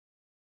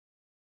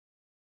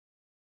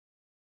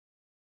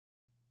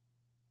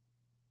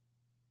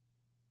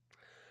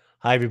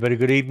Hi, everybody.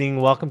 Good evening.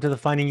 Welcome to the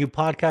Finding You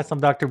podcast. I'm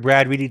Dr.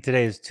 Brad Reedy.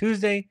 Today is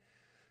Tuesday,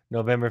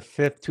 November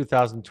 5th,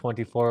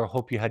 2024.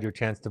 Hope you had your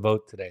chance to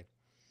vote today.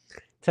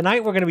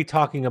 Tonight, we're going to be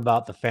talking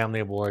about the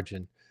family of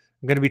origin.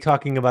 I'm going to be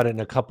talking about it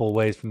in a couple of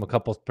ways from a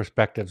couple of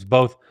perspectives,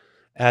 both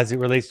as it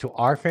relates to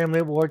our family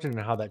of origin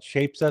and how that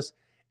shapes us,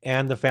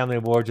 and the family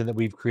of origin that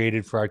we've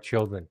created for our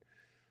children.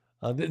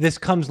 This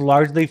comes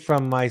largely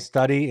from my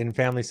study in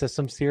family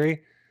systems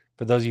theory.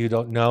 For those of you who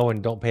don't know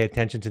and don't pay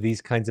attention to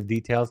these kinds of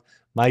details,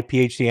 my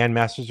PhD and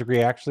master's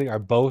degree actually are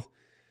both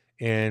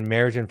in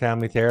marriage and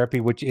family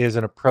therapy, which is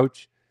an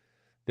approach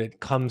that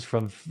comes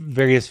from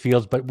various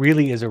fields, but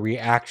really is a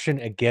reaction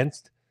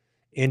against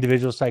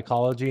individual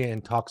psychology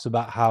and talks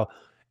about how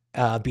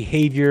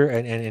behavior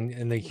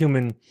and the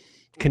human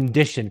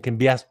condition can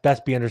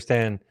best be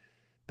understood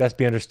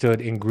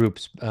in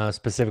groups,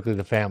 specifically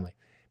the family.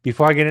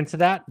 Before I get into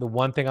that, the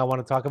one thing I want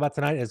to talk about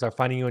tonight is our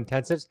Finding You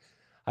intensives.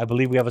 I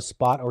believe we have a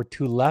spot or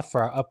two left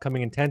for our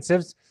upcoming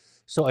intensives.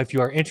 So if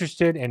you are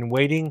interested and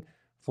waiting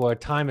for a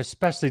time,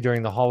 especially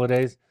during the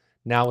holidays,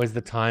 now is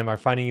the time. Our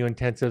Finding You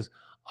intensives,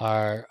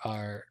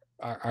 our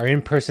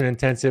in-person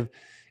intensive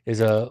is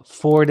a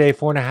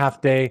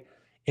 4.5 day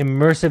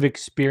immersive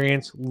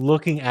experience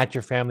looking at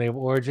your family of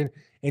origin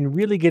and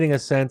really getting a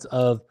sense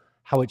of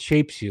how it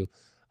shapes you.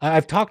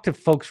 I've talked to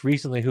folks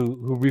recently who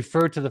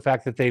refer to the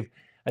fact that they've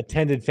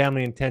attended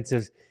family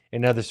intensives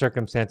in other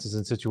circumstances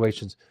and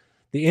situations.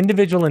 The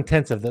individual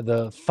intensive,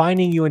 the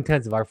Finding You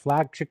intensive, our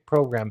flagship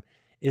program,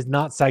 is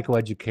not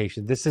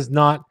psychoeducation. This is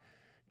not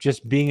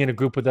just being in a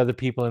group with other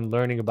people and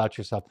learning about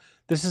yourself.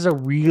 This is a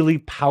really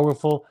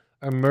powerful,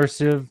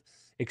 immersive,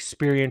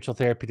 experiential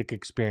therapeutic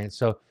experience.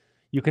 So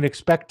you can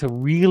expect to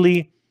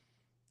really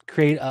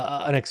create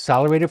an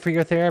accelerator for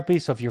your therapy.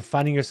 So if you're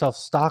finding yourself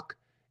stuck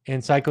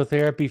in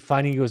psychotherapy,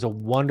 Finding You is a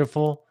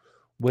wonderful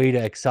way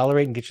to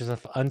accelerate and get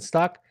yourself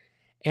unstuck.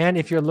 And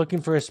if you're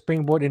looking for a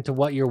springboard into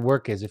what your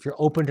work is, if you're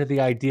open to the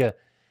idea,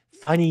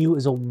 Finding You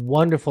is a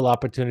wonderful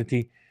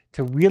opportunity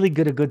to really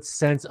get a good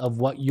sense of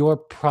what your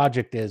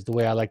project is, the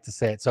way I like to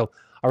say it. So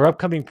our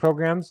upcoming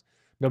programs,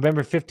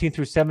 November 15th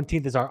through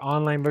 17th is our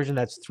online version.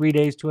 That's 3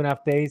 days,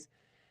 2.5 days.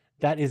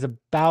 That is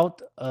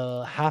about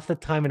half the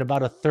time and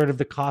about a third of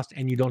the cost,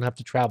 and you don't have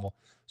to travel.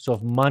 So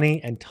if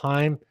money and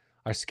time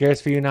are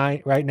scarce for you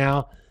right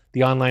now,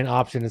 the online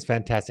option is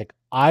fantastic.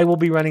 I will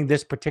be running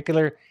this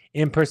particular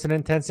in-person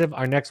intensive.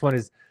 Our next one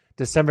is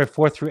December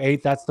 4th through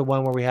 8th. That's the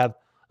one where we have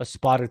a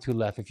spot or two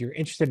left. If you're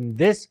interested in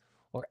this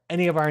or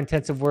any of our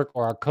intensive work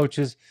or our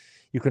coaches,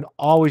 you can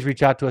always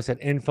reach out to us at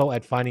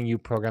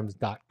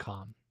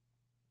info@findingyouprograms.com.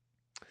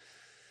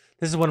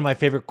 This is one of my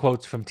favorite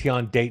quotes from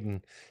Tion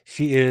Dayton.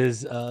 She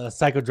is a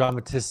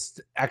psychodramatist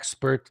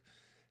expert,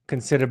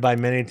 considered by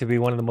many to be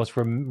one of the most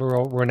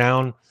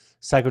renowned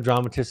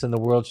psychodramatists in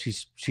the world.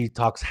 She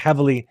talks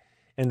heavily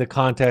in the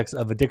context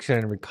of addiction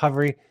and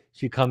recovery.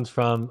 She comes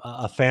from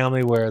a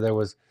family where there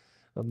was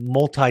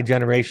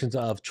multi-generations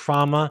of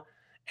trauma,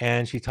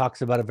 and she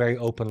talks about it very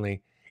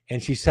openly. And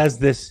she says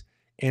this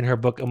in her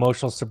book,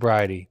 Emotional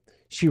Sobriety.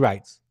 She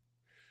writes,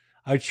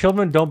 "Our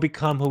children don't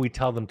become who we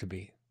tell them to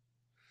be.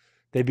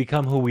 They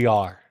become who we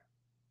are.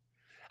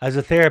 As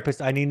a therapist,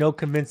 I need no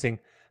convincing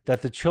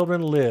that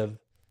children live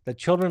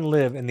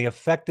in the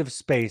affective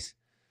space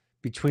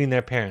between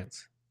their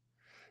parents.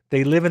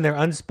 They live in their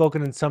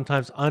unspoken and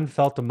sometimes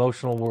unfelt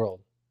emotional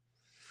world.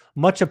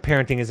 Much of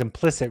parenting is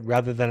implicit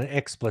rather than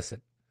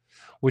explicit,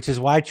 which is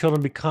why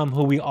children become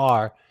who we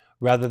are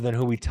rather than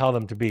who we tell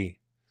them to be.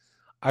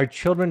 Our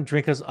children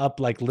drink us up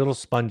like little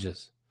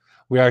sponges.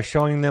 We are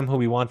showing them who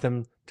we want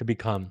them to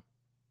become."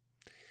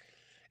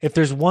 If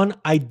there's one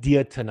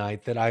idea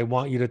tonight that I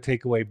want you to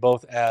take away,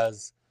 both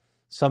as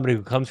somebody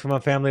who comes from a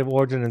family of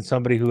origin and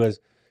somebody who has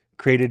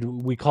created,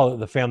 we call it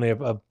the family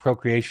of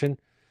procreation,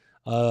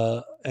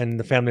 and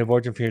the family of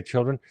origin for your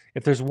children.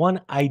 If there's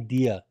one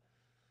idea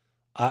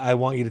I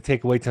want you to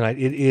take away tonight,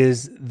 it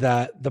is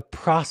that the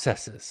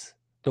processes,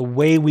 the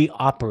way we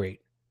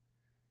operate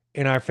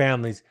in our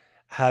families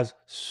has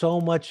so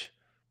much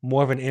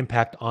more of an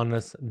impact on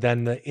us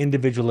than the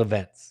individual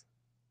events.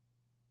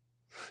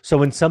 So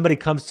when somebody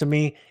comes to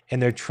me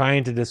and they're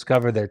trying to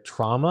discover their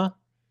trauma,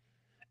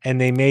 and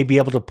they may be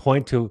able to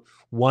point to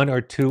one or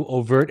two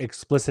overt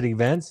explicit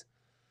events,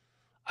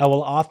 I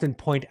will often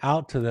point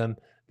out to them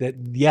that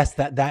yes,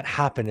 that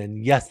happened,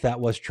 and yes,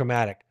 that was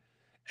traumatic,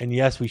 and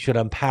yes, we should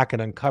unpack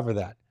and uncover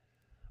that.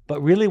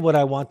 But really what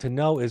I want to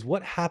know is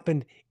what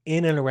happened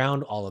in and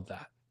around all of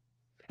that.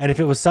 And if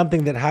it was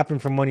something that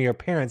happened from one of your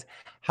parents,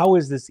 how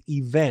is this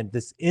event,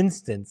 this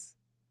instance,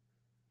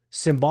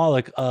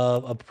 symbolic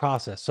of a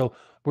process? So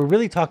we're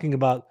really talking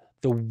about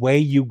the way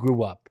you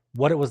grew up,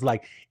 what it was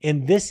like.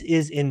 And this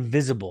is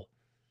invisible.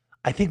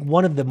 I think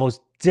one of the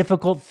most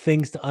difficult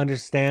things to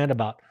understand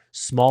about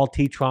small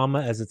T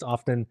trauma, as it's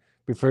often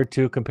referred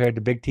to compared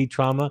to big T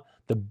trauma,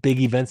 the big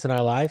events in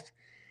our life,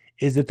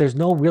 is that there's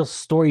no real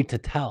story to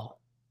tell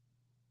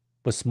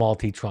with small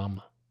T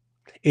trauma.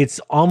 It's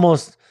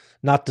almost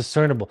not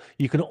discernible.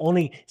 You can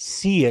only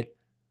see it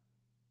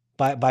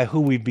by who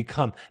we've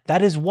become.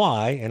 That is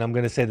why, and I'm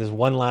going to say this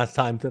one last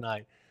time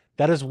tonight,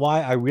 That is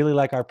why I really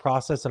like our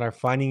process and our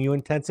Finding You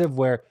intensive,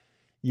 where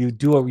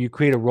you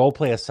create a role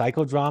play, a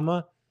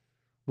psychodrama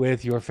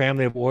with your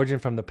family of origin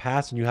from the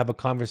past, and you have a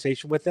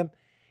conversation with them,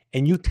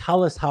 and you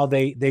tell us how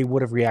they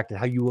would have reacted,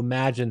 how you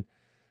imagine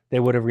they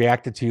would have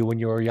reacted to you when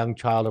you were a young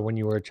child or when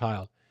you were a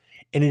child.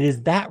 And it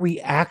is that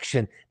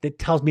reaction that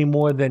tells me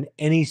more than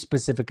any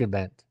specific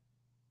event.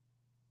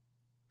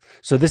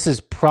 So this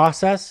is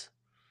process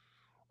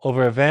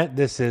over event.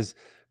 This is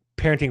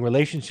parenting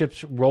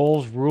relationships,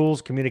 roles,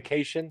 rules,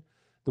 communication,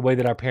 the way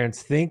that our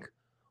parents think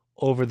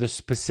over the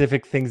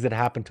specific things that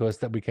happen to us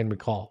that we can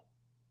recall.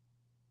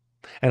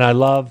 And I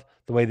love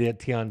the way that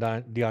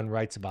Dion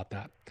writes about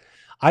that.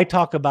 I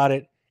talk about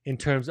it in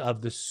terms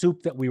of the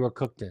soup that we were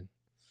cooked in.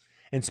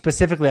 And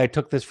specifically, I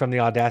took this from The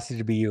Audacity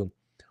to Be You.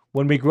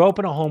 When we grow up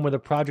in a home where the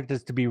project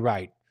is to be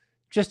right,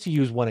 just to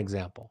use one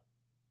example,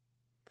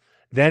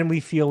 then we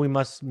feel we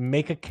must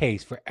make a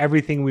case for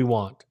everything we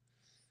want,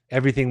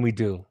 everything we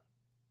do.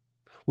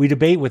 We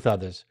debate with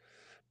others,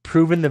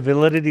 proving the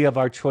validity of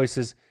our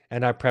choices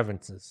and our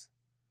preferences.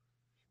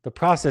 The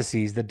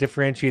processes that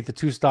differentiate the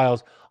two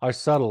styles are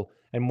subtle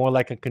and more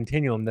like a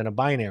continuum than a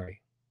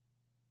binary.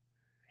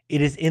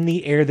 It is in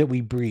the air that we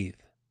breathe.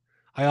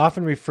 I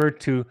often refer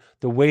to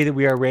the way that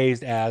we are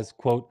raised as,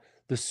 quote,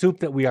 the soup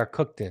that we are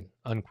cooked in,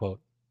 unquote.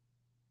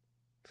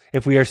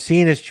 If we are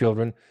seen as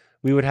children,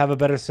 we would have a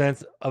better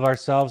sense of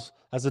ourselves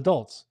as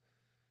adults.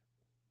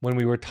 When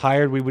we were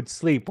tired, we would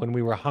sleep. When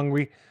we were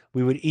hungry,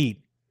 we would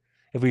eat.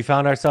 If we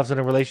found ourselves in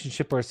a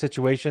relationship or a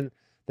situation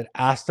that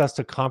asked us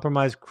to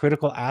compromise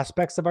critical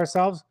aspects of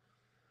ourselves,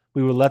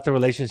 we would let the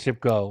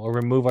relationship go or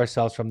remove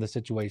ourselves from the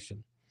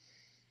situation.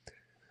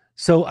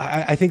 So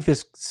I think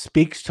this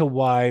speaks to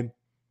why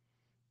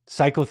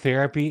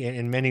psychotherapy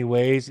in many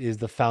ways is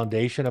the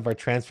foundation of our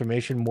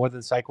transformation more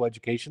than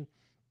psychoeducation.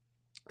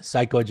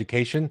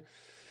 Psychoeducation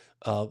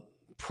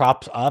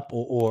props up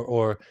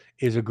or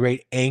is a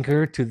great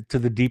anchor to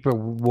the deeper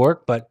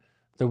work, but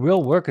the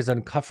real work is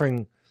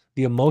uncovering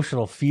the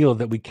emotional field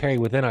that we carry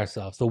within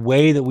ourselves, the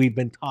way that we've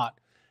been taught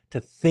to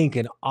think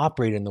and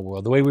operate in the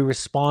world, the way we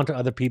respond to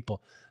other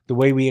people, the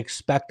way we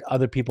expect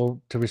other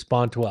people to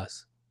respond to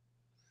us.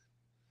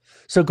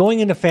 So going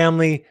into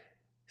family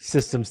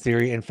systems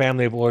theory and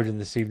family of origin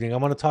this evening, I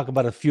want to talk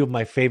about a few of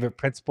my favorite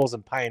principles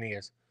and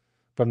pioneers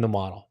from the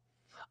model.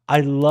 I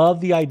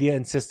love the idea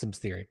in systems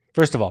theory.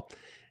 First of all,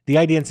 the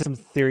idea in systems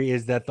theory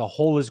is that the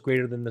whole is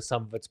greater than the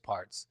sum of its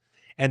parts,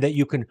 and that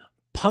you can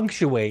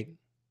punctuate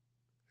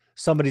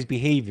somebody's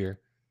behavior,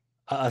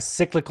 a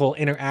cyclical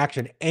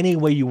interaction, any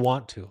way you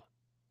want to.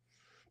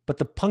 But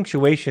the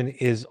punctuation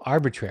is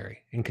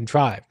arbitrary and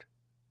contrived.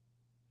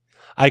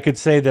 I could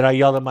say that I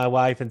yelled at my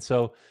wife, and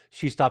so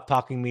she stopped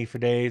talking to me for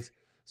days.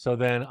 So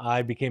then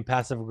I became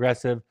passive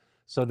aggressive.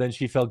 So then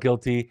she felt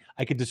guilty.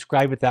 I could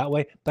describe it that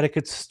way, but I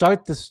could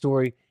start the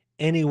story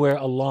anywhere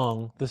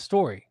along the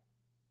story.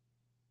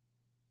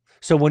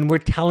 So when we're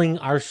telling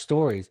our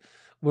stories,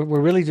 we're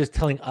really just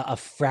telling a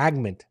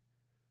fragment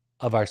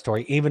of our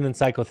story, even in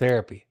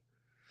psychotherapy.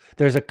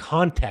 There's a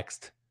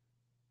context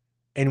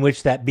in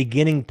which that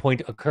beginning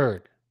point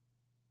occurred.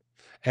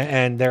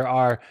 And there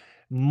are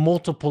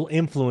multiple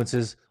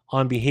influences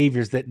on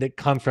behaviors that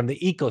come from the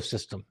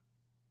ecosystem,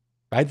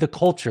 right? The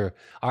culture,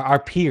 our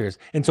peers.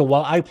 And so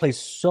while I place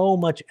so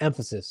much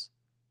emphasis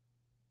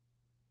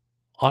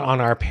on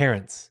our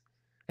parents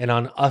and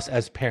on us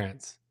as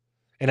parents,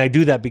 and I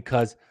do that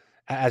because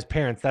as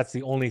parents, that's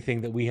the only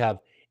thing that we have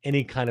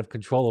any kind of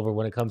control over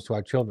when it comes to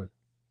our children.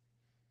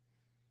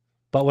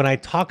 But when I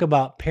talk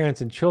about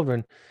parents and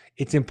children,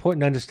 it's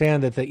important to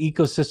understand that the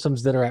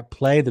ecosystems that are at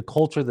play, the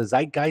culture, the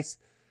zeitgeist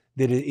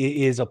that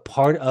is a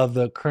part of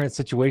the current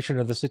situation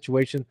or the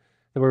situation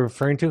that we're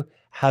referring to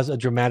has a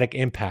dramatic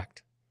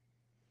impact.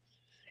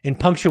 In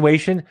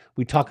punctuation,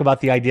 we talk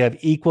about the idea of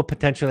equal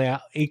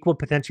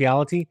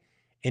potentiality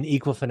and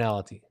equal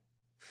finality.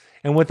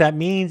 And what that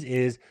means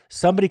is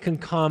somebody can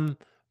come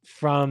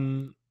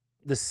from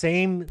the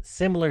same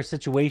similar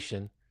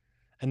situation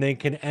and they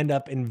can end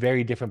up in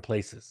very different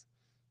places.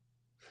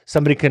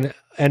 Somebody can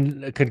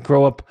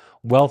grow up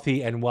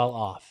wealthy and well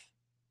off,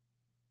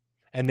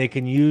 and they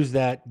can use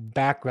that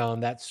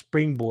background, that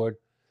springboard,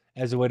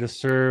 as a way to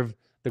serve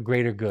the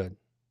greater good.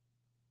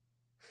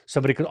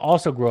 Somebody could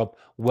also grow up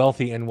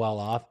wealthy and well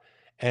off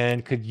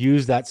and could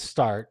use that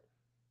start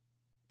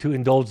to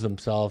indulge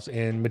themselves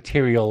in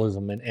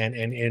materialism and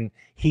in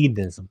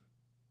hedonism.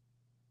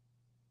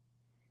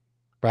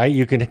 Right?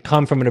 You can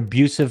come from an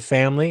abusive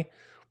family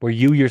where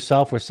you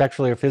yourself were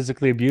sexually or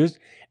physically abused,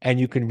 and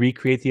you can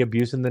recreate the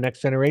abuse in the next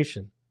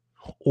generation.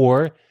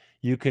 Or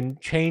you can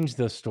change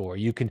the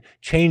story. You can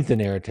change the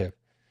narrative.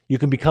 You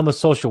can become a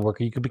social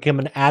worker. You can become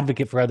an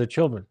advocate for other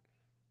children.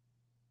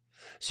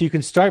 So you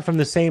can start from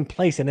the same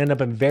place and end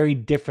up in very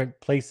different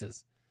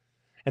places.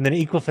 And then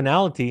equal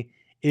finality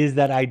is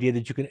that idea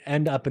that you can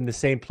end up in the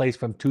same place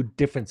from two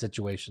different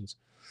situations.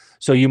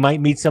 So you might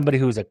meet somebody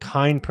who is a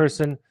kind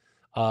person,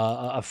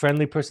 a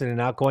friendly person, an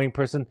outgoing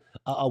person,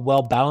 a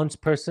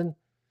well-balanced person.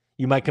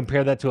 You might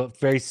compare that to a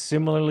very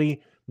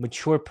similarly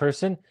mature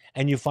person,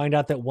 and you find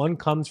out that one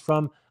comes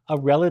from a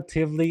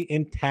relatively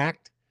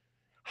intact,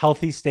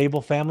 healthy,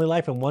 stable family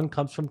life, and one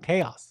comes from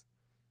chaos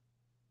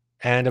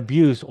and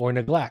abuse or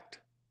neglect.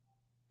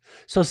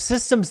 So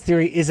systems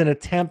theory is an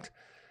attempt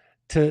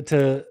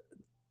to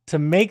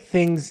make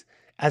things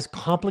as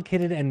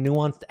complicated and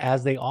nuanced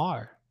as they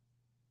are.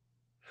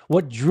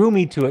 What drew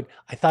me to it,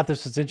 I thought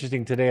this was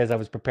interesting today as I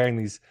was preparing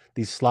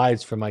these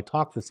slides for my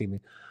talk this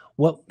evening.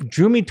 What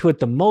drew me to it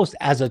the most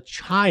as a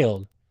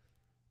child,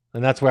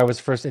 and that's where I was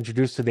first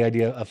introduced to the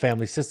idea of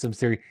family systems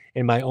theory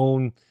in my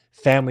own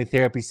family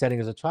therapy setting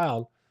as a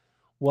child,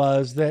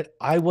 was that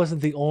I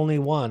wasn't the only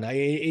one.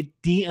 It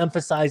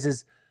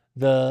de-emphasizes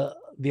the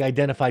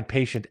identified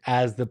patient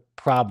as the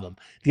problem.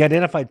 The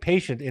identified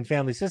patient in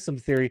family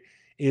systems theory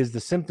is the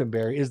symptom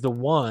bearer, is the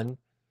one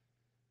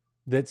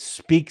that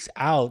speaks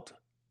out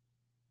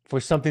for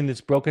something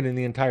that's broken in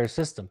the entire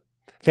system.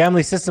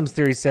 Family systems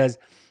theory says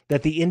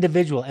that the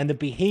individual and the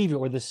behavior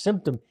or the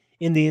symptom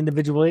in the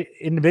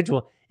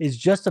individual is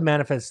just a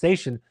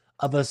manifestation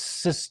of a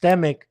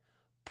systemic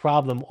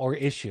problem or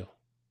issue.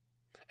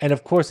 And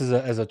of course,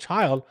 as a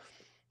child,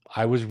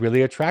 I was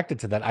really attracted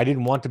to that. I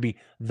didn't want to be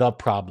the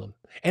problem.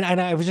 And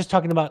I was just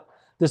talking about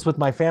this with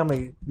my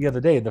family the other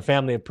day, the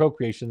family of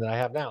procreation that I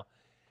have now.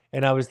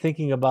 And I was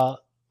thinking about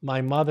my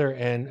mother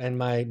and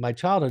my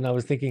childhood, and I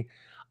was thinking,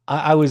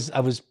 I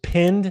was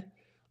pinned,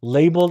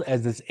 labeled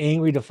as this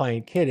angry,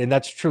 defiant kid. And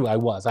that's true.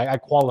 I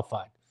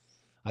qualified.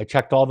 I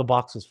checked all the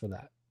boxes for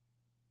that.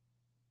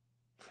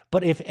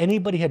 But if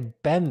anybody had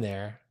been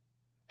there,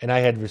 and I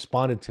had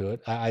responded to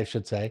it, I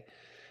should say,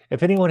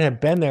 if anyone had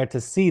been there to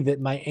see that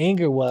my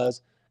anger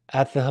was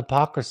at the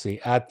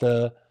hypocrisy, at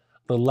the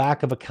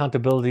lack of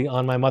accountability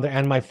on my mother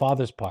and my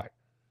father's part,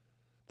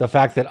 the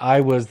fact that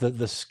I was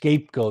the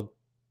scapegoat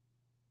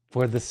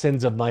for the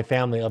sins of my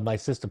family, of my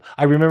system.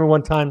 I remember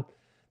one time,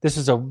 this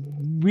is a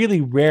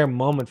really rare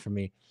moment for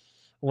me,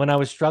 when I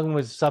was struggling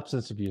with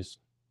substance abuse.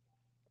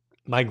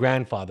 My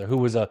grandfather, who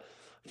was a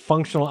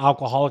functional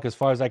alcoholic as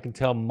far as I can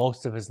tell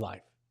most of his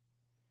life,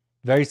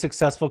 very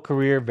successful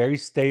career, very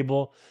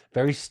stable,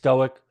 very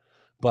stoic,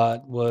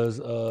 but was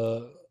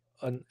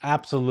an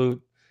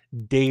absolute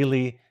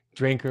daily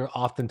drinker,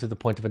 often to the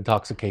point of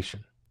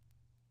intoxication.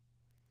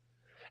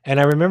 And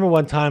I remember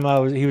one time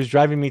he was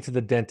driving me to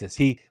the dentist.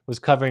 He was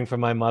covering for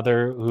my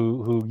mother,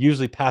 who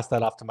usually passed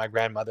that off to my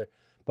grandmother,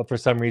 but for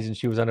some reason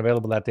she was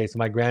unavailable that day. So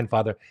my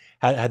grandfather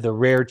had the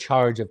rare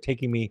charge of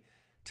taking me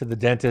to the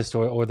dentist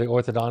or the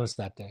orthodontist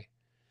that day.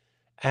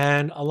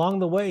 And along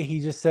the way, he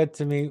just said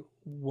to me,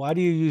 "Why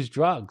do you use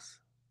drugs?"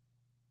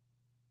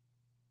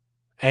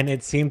 And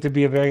it seemed to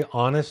be a very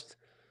honest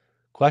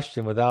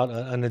question without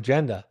an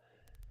agenda.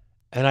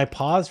 And I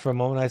paused for a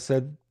moment. I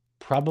said,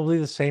 "Probably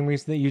the same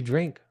reason that you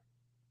drink.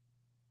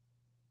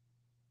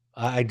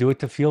 I do it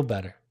to feel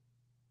better.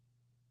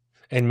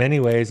 In many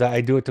ways,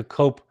 I do it to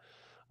cope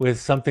with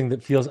something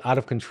that feels out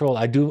of control.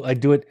 I do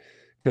it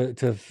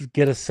to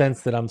get a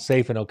sense that I'm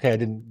safe and okay." I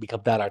didn't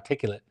become that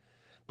articulate.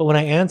 But when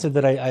I answered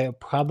that I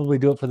probably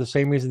do it for the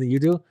same reason that you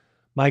do,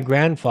 my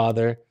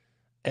grandfather,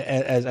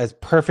 as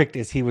perfect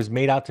as he was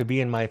made out to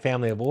be in my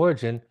family of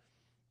origin,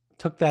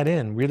 took that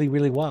in really,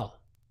 really well.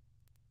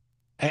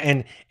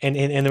 And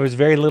there was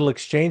very little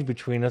exchange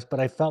between us, but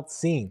I felt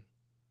seen.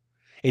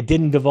 It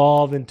didn't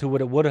devolve into what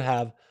it would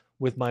have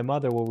with my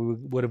mother, where we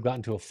would have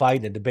gotten to a fight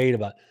and a debate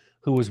about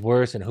who was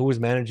worse and who was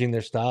managing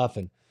their stuff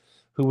and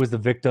who was the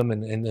victim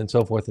and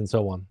so forth and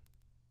so on.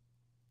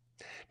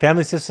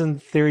 Family system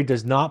theory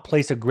does not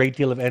place a great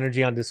deal of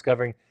energy on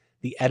discovering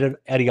the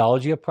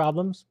etiology of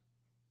problems.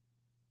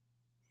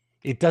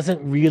 It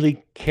doesn't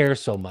really care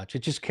so much. It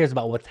just cares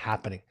about what's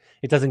happening.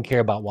 It doesn't care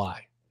about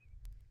why.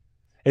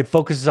 It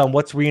focuses on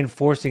what's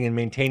reinforcing and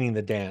maintaining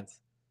the dance.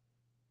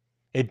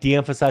 It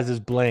de-emphasizes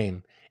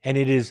blame, and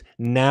it is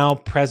now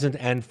present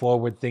and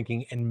forward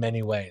thinking in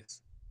many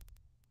ways.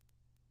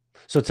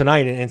 So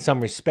tonight, in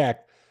some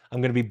respect,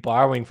 I'm going to be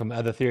borrowing from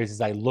other theories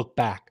as I look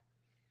back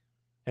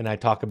and I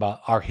talk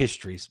about our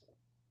histories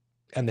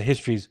and the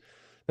histories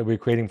that we're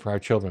creating for our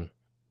children.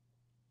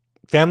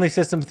 Family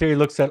systems theory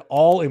looks at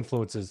all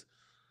influences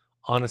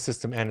on a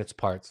system and its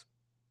parts.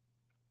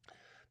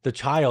 The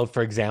child,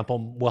 for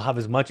example, will have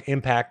as much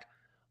impact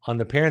on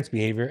the parent's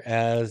behavior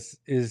as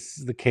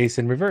is the case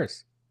in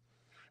reverse.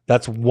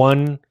 That's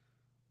one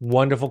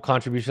wonderful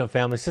contribution of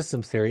family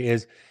systems theory,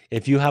 is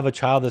if you have a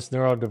child that's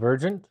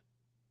neurodivergent,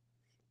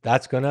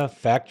 that's going to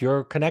affect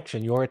your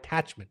connection, your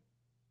attachment.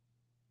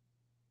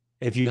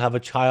 If you have a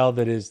child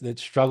that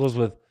struggles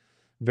with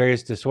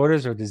various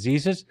disorders or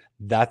diseases,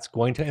 that's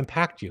going to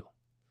impact you.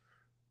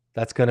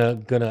 That's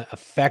going to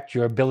affect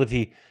your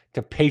ability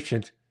to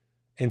patient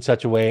in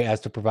such a way as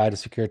to provide a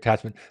secure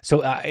attachment.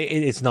 So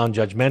it's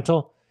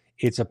non-judgmental.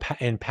 It's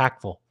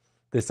impactful,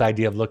 this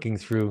idea of looking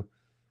through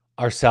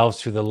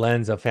ourselves through the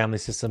lens of family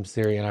systems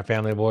theory and our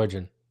family of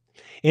origin.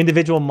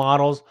 Individual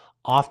models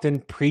often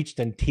preached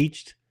and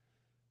taught.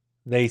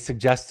 They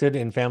suggested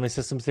in family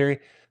systems theory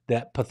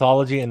that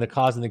pathology and the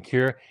cause and the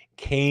cure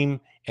came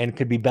and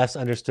could be best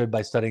understood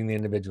by studying the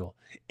individual.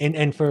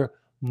 And for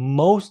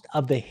most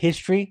of the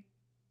history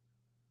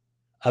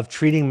of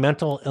treating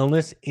mental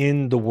illness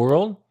in the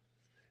world,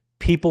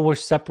 people were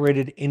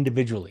separated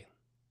individually.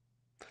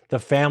 The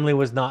family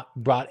was not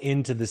brought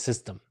into the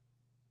system.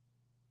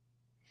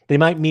 They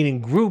might meet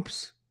in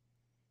groups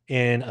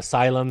in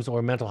asylums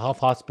or mental health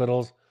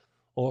hospitals,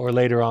 or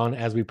later on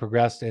as we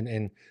progressed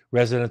in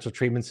residential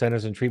treatment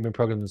centers and treatment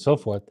programs and so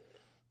forth.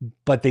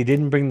 But they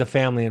didn't bring the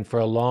family in for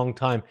a long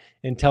time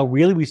until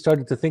really we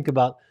started to think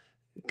about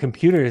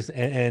computers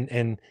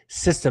and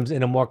systems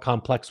in a more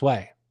complex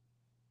way.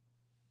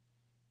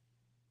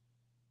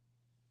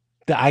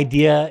 The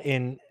idea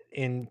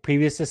in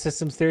previous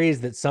systems theory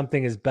is that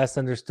something is best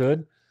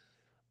understood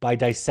by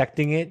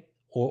dissecting it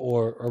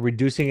or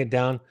reducing it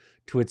down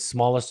to its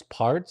smallest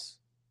parts.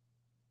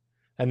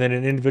 And then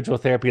in individual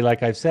therapy,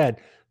 like I've said,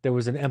 there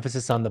was an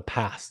emphasis on the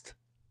past.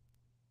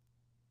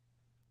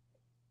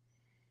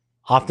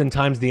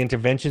 Oftentimes the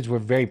interventions were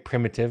very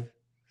primitive.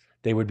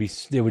 There would be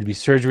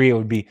surgery. It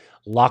would be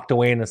locked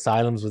away in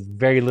asylums with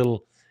very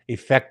little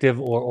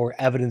effective or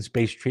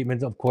evidence-based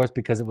treatment, of course,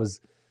 because it was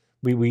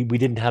we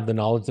didn't have the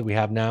knowledge that we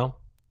have now.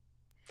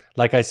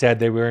 Like I said,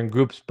 they were in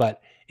groups,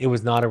 but it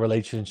was not a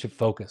relationship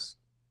focus.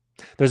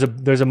 There's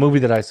a movie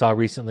that I saw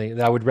recently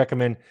that I would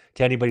recommend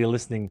to anybody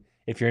listening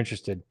if you're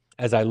interested.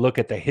 As I look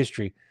at the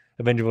history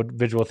of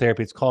individual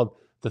therapy, it's called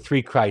The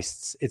Three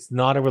Christs. It's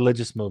not a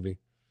religious movie.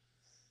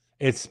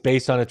 It's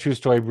based on a true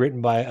story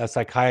written by a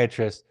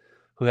psychiatrist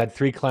who had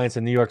 3 clients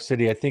in New York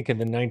City, I think in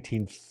the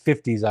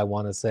 1950s, I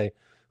want to say,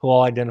 who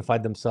all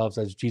identified themselves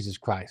as Jesus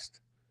Christ.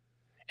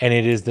 And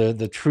it is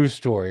the true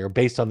story, or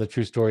based on the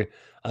true story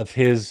of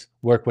his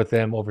work with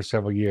them over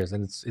several years.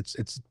 And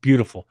it's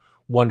beautiful,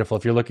 wonderful.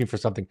 If you're looking for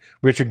something,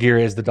 Richard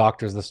Gere is the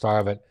doctor, is the star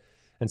of it.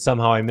 And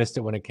somehow I missed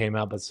it when it came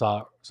out, but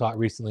saw it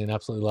recently and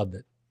absolutely loved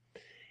it.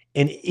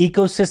 In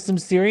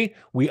ecosystems theory,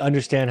 we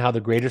understand how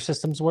the greater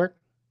systems work.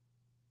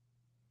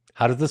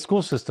 How does the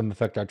school system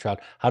affect our child?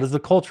 How does the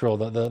cultural,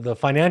 the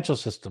financial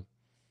system,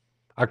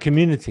 our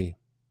community,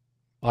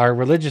 our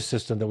religious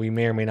system that we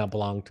may or may not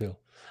belong to?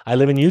 I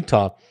live in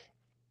Utah,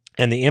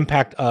 and the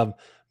impact of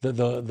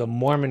the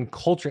Mormon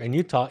culture in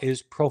Utah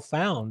is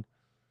profound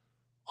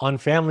on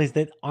families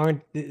that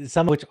aren't,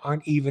 some of which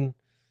aren't even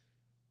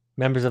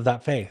members of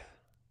that faith.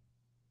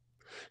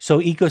 So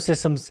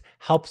ecosystems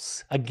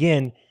helps,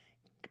 again,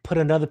 put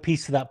another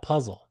piece to that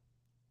puzzle.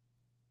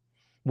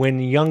 When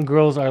young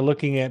girls are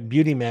looking at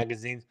beauty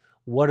magazines,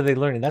 what are they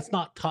learning? That's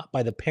not taught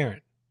by the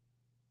parent.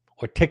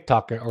 Or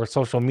TikTok or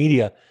social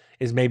media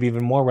is maybe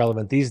even more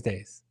relevant these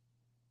days.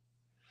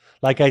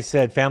 Like I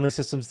said, family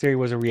systems theory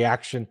was a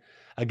reaction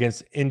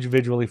against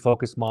individually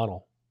focused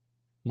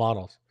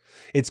models.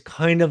 It's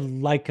kind of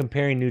like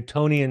comparing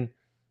Newtonian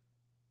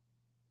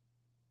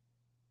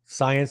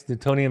science,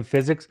 Newtonian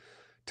physics,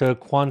 to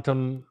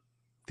quantum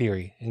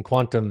theory and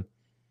quantum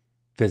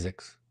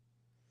physics.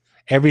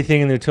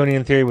 Everything in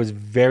Newtonian theory was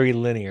very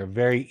linear,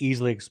 very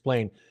easily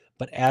explained.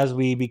 But as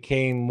we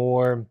became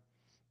more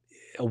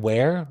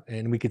aware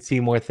and we could see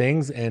more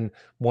things and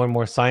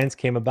more science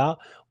came about,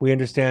 we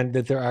understand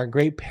that there are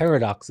great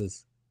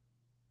paradoxes,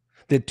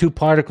 that 2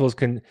 particles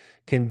can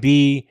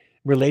be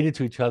related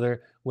to each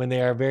other when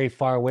they are very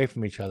far away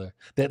from each other,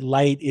 that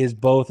light is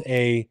both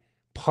a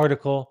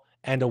particle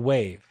and a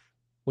wave,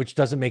 which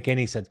doesn't make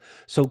any sense.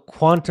 So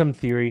quantum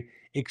theory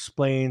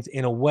explains,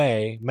 in a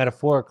way,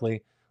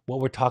 metaphorically, what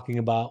we're talking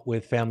about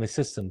with family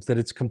systems, that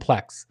it's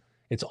complex.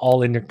 It's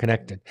all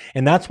interconnected.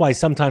 And that's why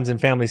sometimes in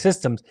family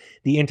systems,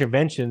 the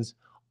interventions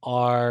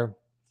are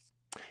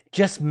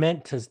just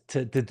meant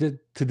to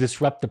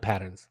disrupt the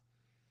patterns,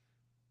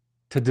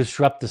 to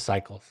disrupt the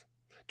cycles.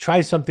 Try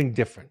something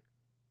different.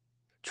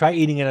 Try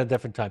eating at a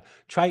different time.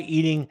 Try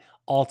eating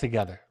all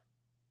together.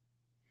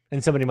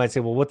 And somebody might say,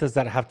 well, what does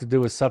that have to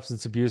do with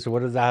substance abuse, or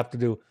what does that have to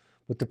do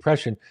with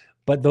depression?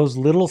 But those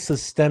little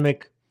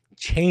systemic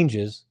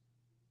changes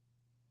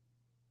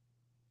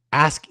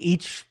ask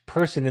each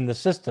person in the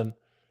system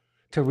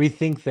to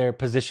rethink their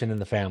position in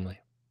the family.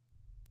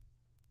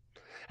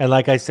 And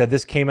like I said,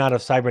 this came out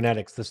of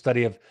cybernetics, the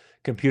study of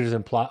computers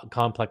and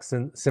complex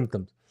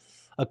symptoms.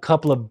 A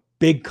couple of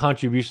big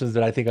contributions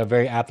that I think are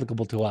very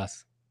applicable to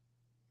us.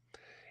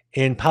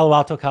 In Palo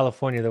Alto,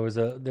 California,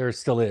 there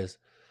still is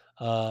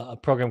a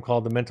program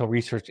called the Mental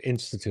Research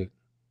Institute.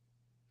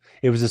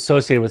 It was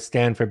associated with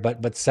Stanford,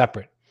 but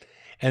separate.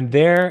 And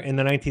there in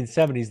the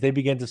 1970s, they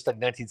began to study,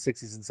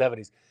 1960s and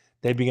 70s,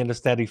 they began to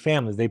study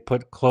families. They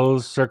put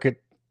closed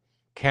circuit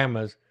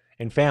cameras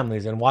in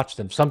families and watch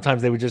them.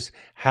 Sometimes they would just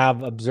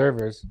have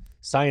observers,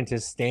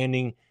 scientists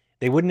standing.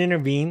 They wouldn't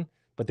intervene,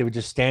 but they would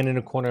just stand in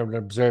a corner and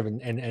observe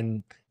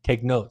and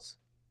take notes.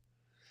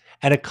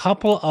 And a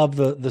couple of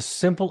the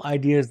simple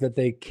ideas that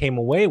they came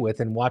away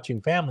with in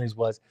watching families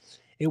was,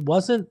 it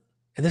wasn't,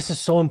 and this is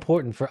so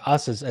important for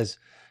us as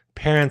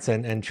parents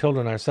and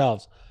children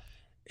ourselves,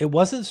 it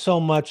wasn't so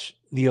much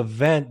the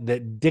event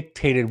that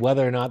dictated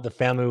whether or not the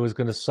family was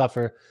going to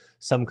suffer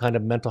some kind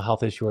of mental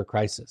health issue or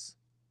crisis.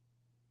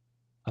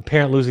 A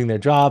parent losing their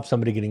job,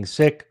 somebody getting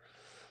sick,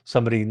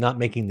 somebody not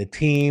making the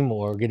team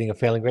or getting a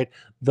failing grade,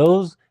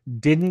 those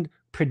didn't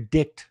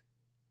predict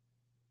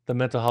the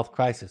mental health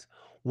crisis.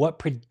 What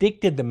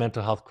predicted the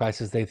mental health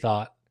crisis they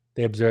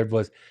observed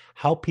was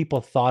how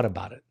people thought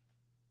about it,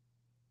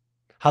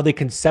 how they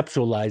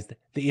conceptualized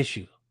the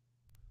issue.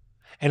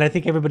 And I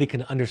think everybody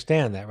can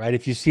understand that, right?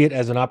 If you see it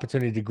as an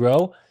opportunity to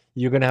grow,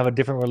 you're going to have a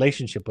different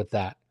relationship with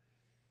that.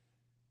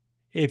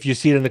 If you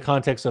see it in the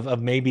context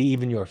of maybe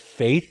even your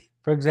faith,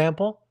 for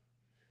example,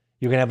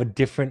 you're going to have a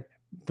different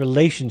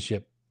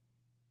relationship.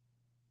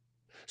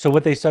 So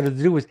what they started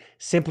to do was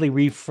simply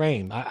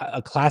reframe.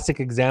 A classic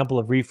example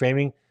of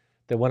reframing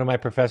that one of my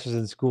professors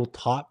in school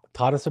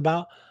taught us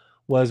about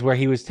was where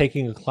he was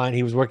taking a client.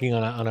 He was working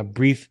on a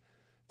brief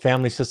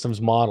family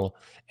systems model,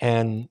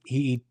 and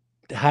he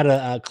had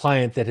a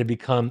client that had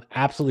become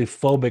absolutely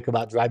phobic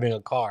about driving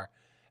a car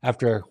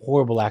after a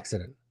horrible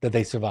accident that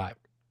they survived.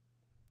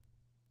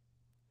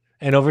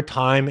 And over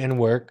time and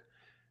work,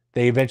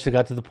 they eventually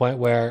got to the point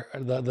where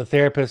the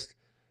therapist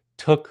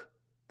took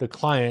the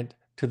client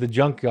to the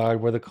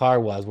junkyard where the car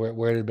was,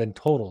 where it had been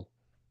totaled.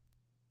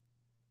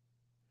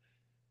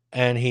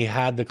 And he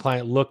had the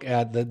client look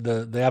at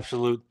the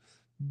absolute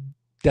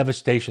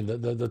devastation,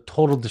 the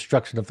total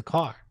destruction of the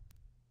car.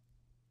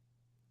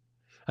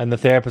 And the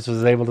therapist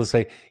was able to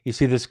say, you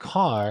see, this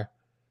car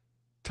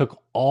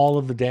took all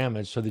of the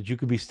damage so that you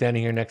could be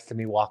standing here next to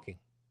me walking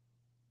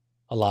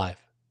alive.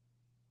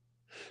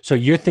 So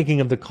you're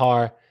thinking of the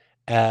car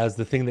as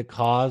the thing that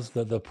caused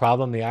the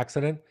problem, the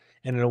accident,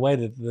 and in a way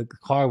that the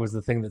car was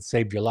the thing that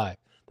saved your life,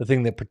 the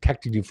thing that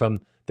protected you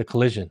from the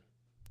collision.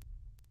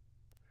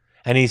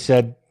 And he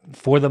said,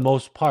 for the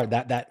most part,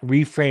 that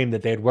reframe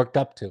that they had worked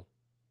up to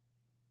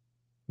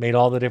made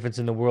all the difference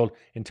in the world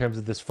in terms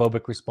of this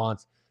phobic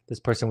response this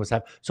person was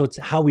having. So it's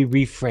how we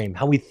reframe,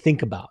 how we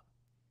think about.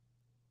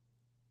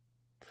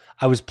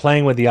 I was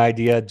playing with the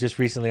idea just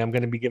recently. I'm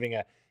going to be giving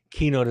a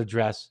keynote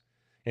address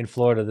in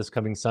Florida this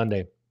coming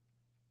Sunday.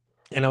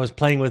 And I was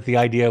playing with the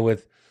idea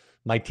with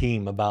my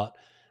team about,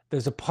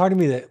 there's a part of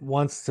me that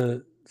wants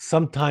to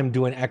sometime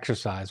do an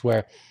exercise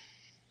where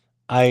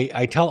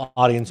I tell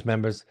audience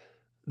members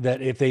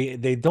that if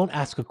they don't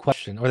ask a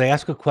question, or they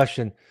ask a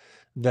question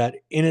that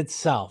in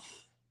itself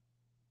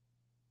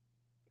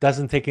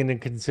doesn't take into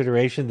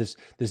consideration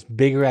this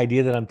bigger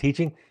idea that I'm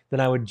teaching, then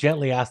I would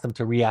gently ask them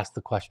to re-ask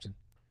the question.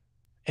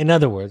 In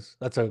other words,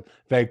 that's a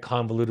very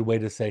convoluted way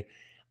to say,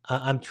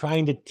 I'm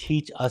trying to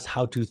teach us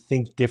how to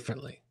think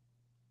differently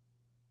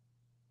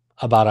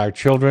about our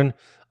children,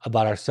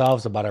 about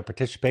ourselves, about our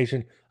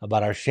participation,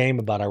 about our shame,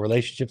 about our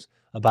relationships,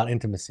 about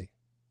intimacy.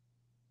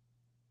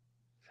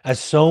 As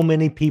so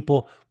many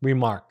people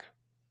remark,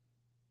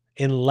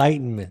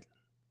 enlightenment,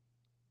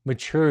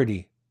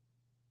 maturity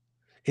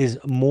is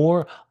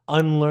more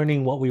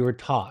unlearning what we were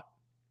taught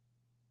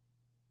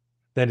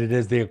than it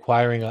is the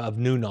acquiring of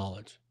new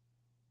knowledge.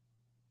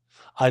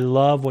 I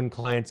love when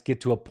clients get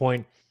to a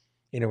point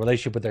in a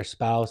relationship with their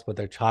spouse, with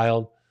their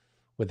child,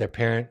 with their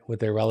parent, with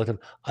their relative.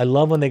 I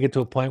love when they get to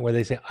a point where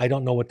they say, I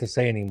don't know what to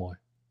say anymore.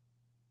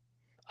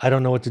 I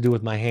don't know what to do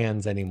with my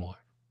hands anymore.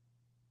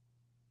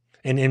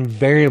 And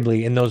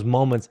invariably in those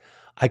moments,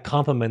 I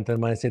compliment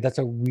them and I say, that's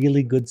a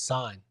really good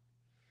sign.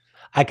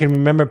 I can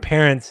remember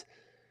parents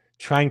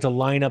trying to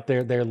line up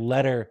their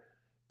letter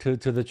to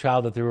the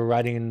child that they were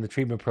writing in the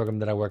treatment program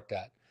that I worked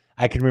at.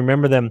 I can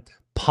remember them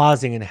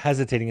pausing and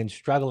hesitating and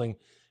struggling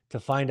to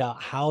find out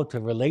how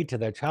to relate to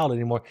their child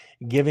anymore,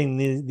 giving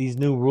these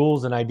new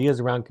rules and ideas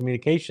around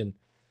communication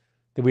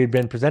that we had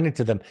been presenting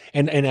to them.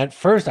 And at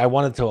first I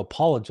wanted to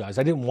apologize.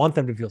 I didn't want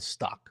them to feel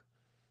stuck.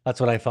 That's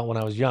what I felt when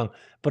I was young.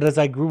 But as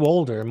I grew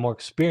older and more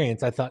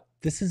experienced, I thought,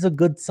 this is a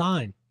good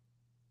sign.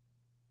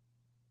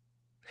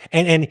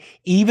 And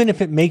even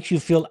if it makes you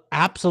feel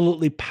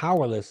absolutely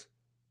powerless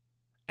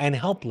and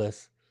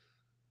helpless,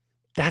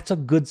 that's a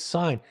good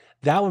sign.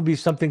 That would be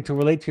something to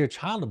relate to your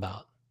child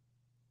about.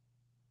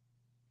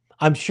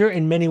 I'm sure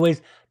in many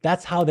ways,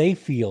 that's how they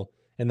feel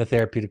in the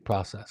therapeutic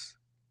process.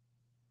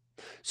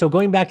 So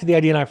going back to the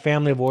idea in our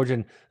family of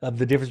origin of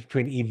the difference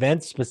between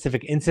events,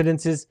 specific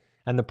incidences,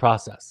 and the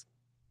process.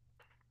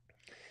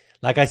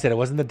 Like I said, it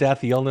wasn't the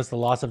death, the illness, the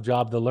loss of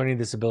job, the learning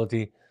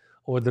disability,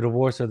 or the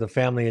divorce or the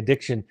family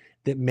addiction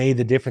that made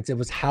the difference. It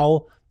was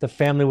how the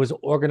family was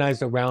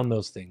organized around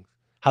those things,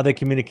 how they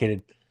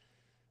communicated.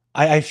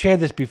 I've shared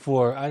this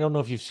before. I don't know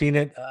if you've seen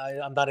it.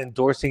 I'm not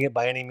endorsing it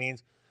by any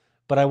means,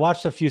 but I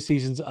watched a few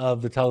seasons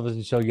of the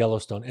television show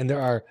Yellowstone, and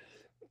there are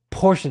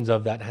portions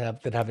of that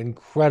have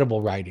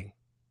incredible writing.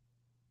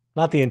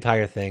 Not the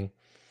entire thing,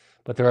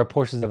 but there are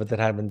portions of it that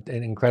have an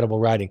incredible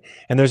writing.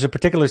 And there's a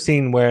particular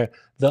scene where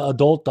the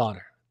adult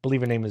daughter, I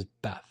believe her name is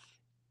Beth,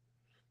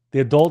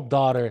 the adult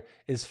daughter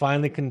is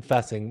finally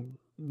confessing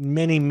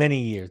many, many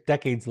years,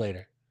 decades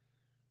later,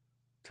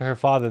 to her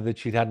father that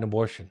she'd had an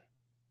abortion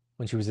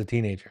when she was a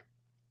teenager.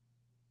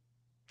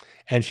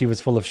 And she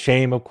was full of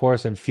shame, of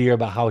course, and fear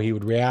about how he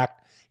would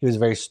react. He was a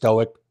very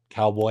stoic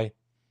cowboy,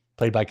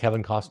 played by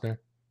Kevin Costner.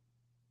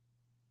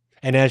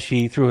 And as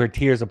she, through her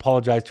tears,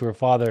 apologized to her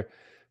father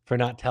for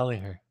not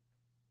telling her,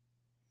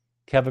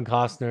 Kevin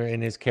Costner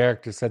in his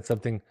character said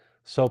something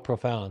so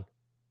profound.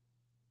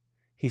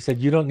 He said,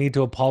 you don't need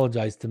to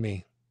apologize to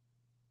me.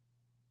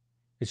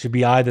 It should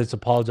be I that's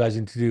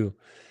apologizing to you.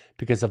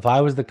 Because if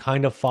I was the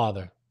kind of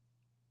father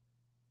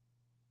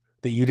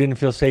that you didn't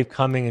feel safe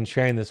coming and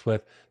sharing this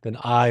with, then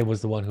I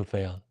was the one who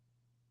failed.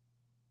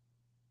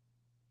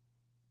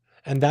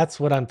 And that's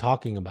what I'm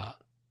talking about.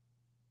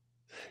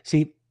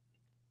 See,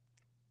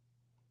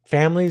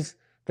 families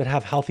that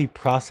have healthy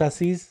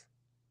processes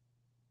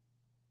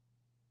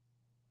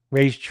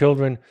raise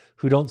children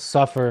who don't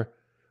suffer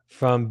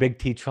from big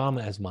T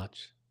trauma as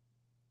much.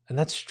 And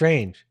that's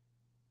strange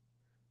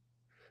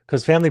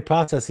because family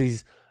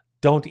processes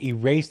don't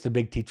erase the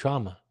big T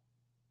trauma,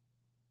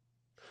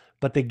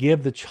 but they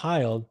give the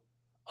child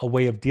a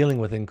way of dealing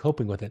with it and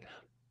coping with it.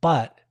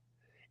 But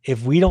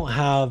if we don't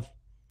have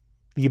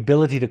the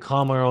ability to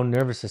calm our own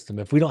nervous system,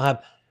 if we don't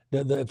have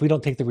if we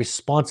don't take the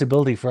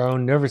responsibility for our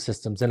own nervous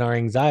systems and our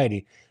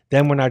anxiety,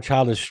 then when our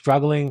child is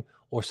struggling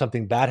or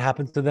something bad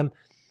happens to them,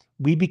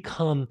 we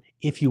become,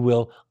 if you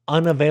will,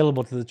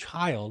 unavailable to the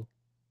child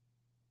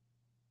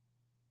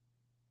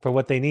for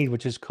what they need,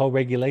 which is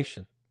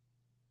co-regulation.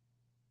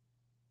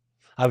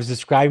 I was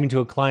describing to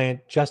a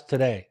client just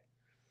today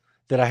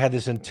that I had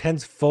this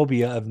intense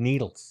phobia of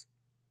needles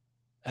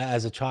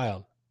as a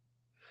child.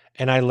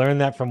 And I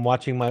learned that from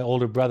watching my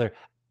older brother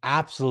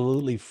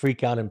absolutely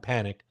freak out and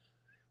panic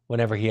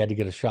whenever he had to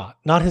get a shot.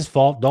 Not his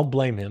fault. Don't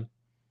blame him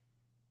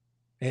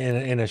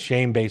in a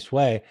shame-based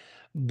way.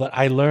 But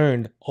I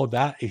learned,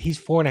 that if he's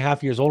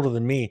 4.5 years older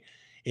than me,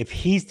 if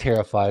he's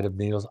terrified of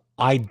needles,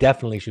 I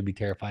definitely should be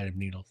terrified of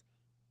needles.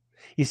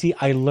 You see,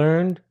 I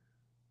learned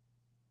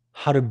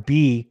how to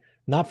be,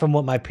 not from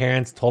what my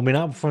parents told me,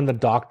 not from the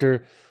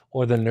doctor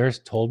or the nurse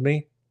told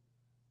me.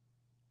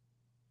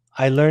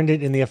 I learned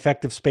it in the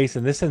affective space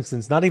in this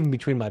instance, not even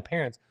between my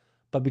parents,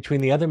 but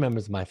between the other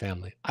members of my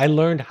family. I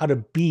learned how to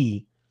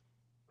be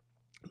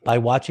by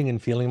watching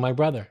and feeling my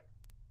brother.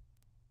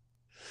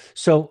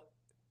 So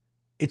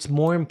it's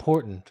more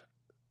important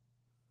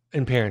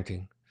in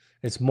parenting.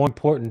 It's more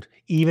important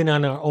even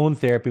on our own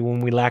therapy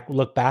when we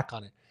look back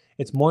on it.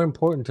 It's more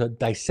important to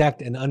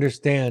dissect and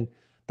understand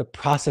the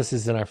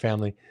processes in our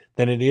family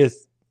than it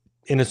is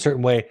in a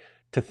certain way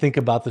to think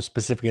about the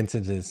specific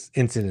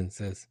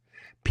incidences.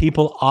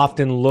 People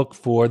often look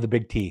for the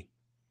big T.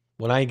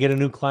 When I get a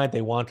new client,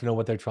 they want to know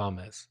what their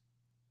trauma is.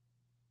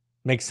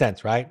 Makes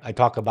sense, right? I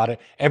talk about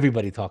it.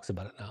 Everybody talks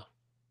about it now.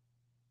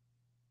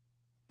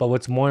 But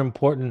what's more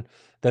important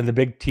than the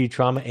big T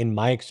trauma, in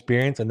my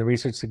experience, and the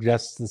research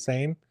suggests the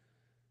same,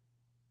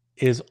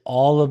 is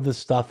all of the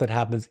stuff that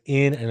happens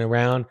in and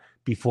around,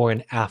 before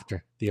and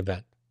after the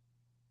event.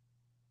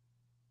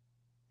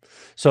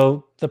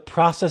 So the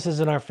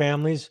processes in our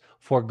families,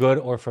 for good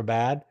or for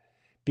bad,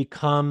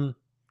 become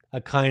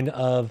a kind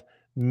of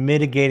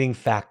mitigating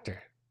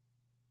factor.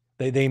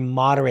 They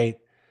moderate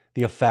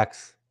the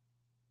effects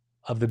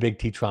of the big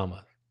T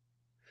trauma.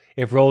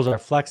 If roles are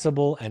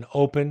flexible and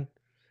open,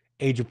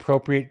 age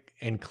appropriate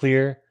and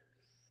clear,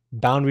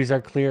 boundaries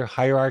are clear,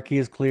 hierarchy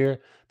is clear,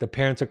 the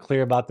parents are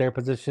clear about their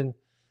position,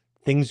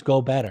 things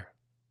go better.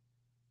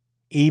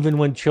 Even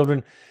when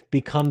children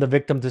become the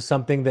victim to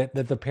something that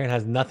the parent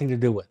has nothing to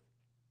do with,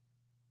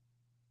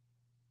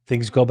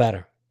 things go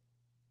better.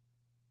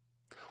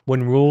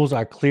 When rules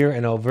are clear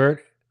and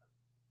overt,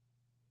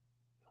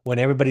 when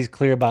everybody's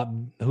clear about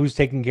who's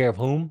taking care of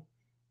whom,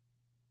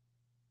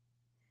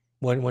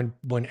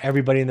 when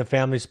everybody in the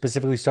family,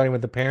 specifically starting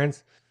with the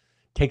parents,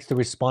 takes the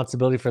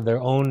responsibility for their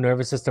own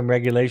nervous system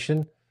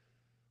regulation,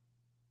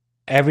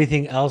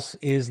 everything else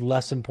is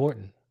less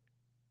important.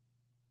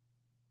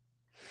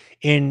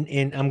 I'm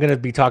going to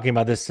be talking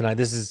about this tonight.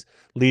 This is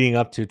leading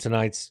up to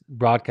tonight's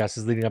broadcast,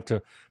 is leading up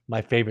to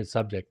my favorite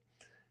subject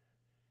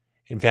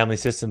in family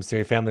systems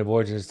theory, family of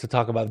origins, to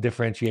talk about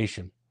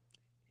differentiation.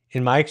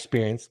 In my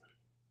experience,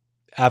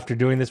 after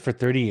doing this for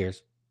 30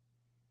 years,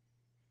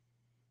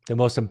 the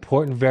most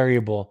important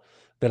variable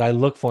that I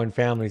look for in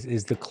families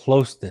is the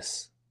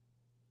closeness.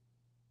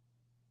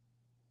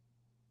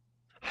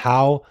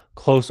 How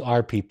close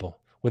are people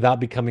without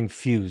becoming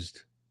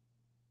fused,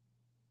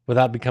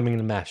 without becoming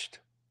enmeshed?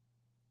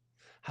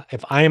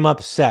 If I am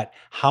upset,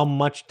 how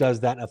much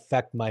does that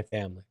affect my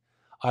family?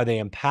 Are they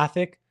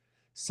empathic,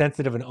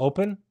 sensitive, and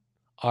open?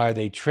 Are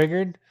they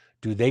triggered?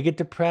 Do they get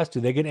depressed? Do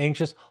they get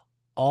anxious?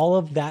 All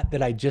of that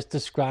I just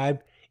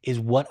described is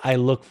what I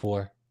look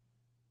for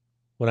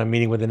when I'm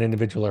meeting with an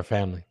individual or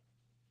family.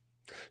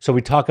 So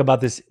we talk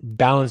about this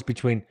balance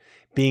between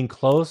being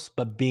close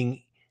but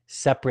being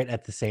separate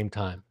at the same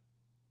time.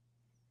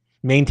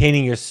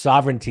 Maintaining your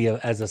sovereignty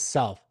as a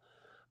self,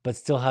 but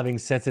still having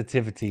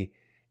sensitivity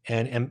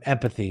and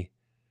empathy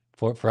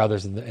for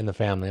others in the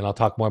family. And I'll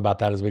talk more about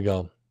that as we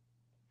go.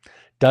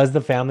 Does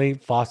the family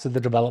foster the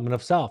development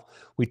of self?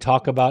 We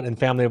talk about in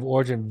family of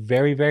origin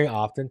very, very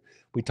often,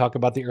 we talk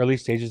about the early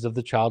stages of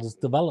the child's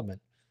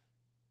development.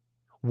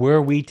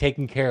 Were we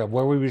taken care of?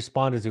 Were we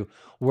responded to?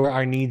 Were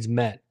our needs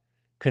met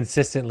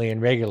consistently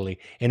and regularly?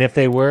 And if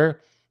they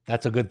were,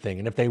 that's a good thing.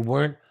 And if they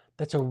weren't,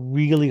 that's a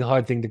really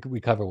hard thing to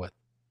recover with.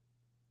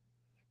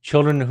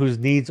 Children whose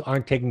needs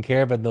aren't taken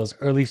care of in those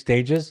early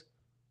stages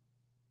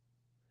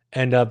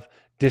end up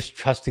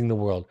distrusting the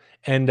world,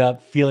 end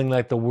up feeling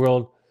like the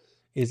world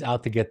is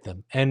out to get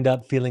them, end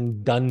up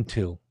feeling done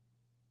to.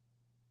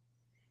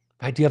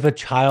 Right? Do you have a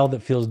child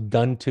that feels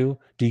done to?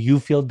 Do you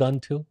feel done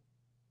to?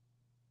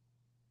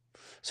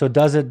 So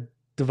does it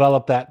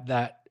develop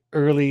that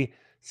early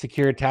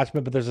secure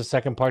attachment? But there's a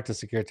second part to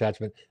secure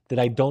attachment that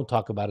I don't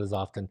talk about as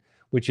often,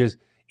 which is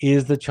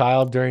the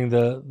child during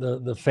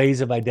the phase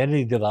of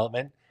identity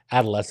development,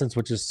 adolescence,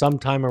 which is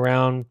sometime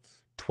around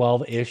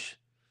 12-ish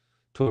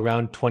to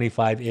around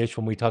 25-ish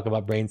when we talk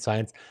about brain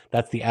science.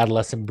 That's the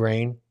adolescent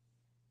brain,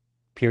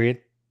 period.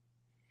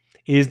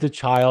 Is the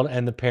child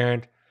and the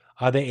parent,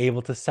 are they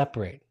able to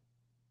separate,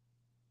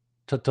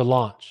 to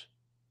launch?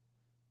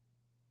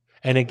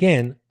 And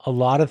again, a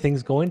lot of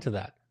things go into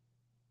that.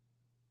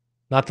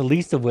 Not the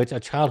least of which, a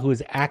child who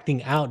is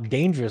acting out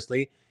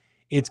dangerously,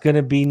 it's going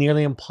to be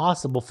nearly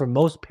impossible for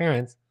most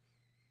parents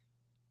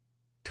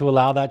to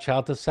allow that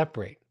child to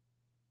separate.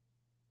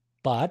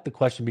 But the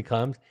question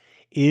becomes,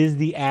 is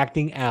the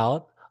acting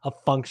out a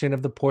function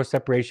of the poor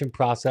separation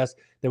process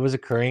that was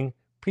occurring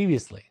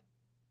previously?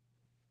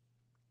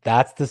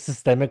 That's the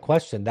systemic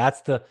question. That's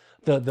the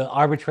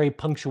arbitrary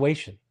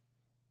punctuation.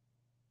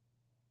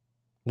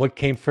 What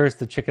came first,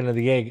 the chicken or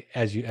the egg,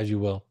 as you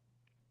will?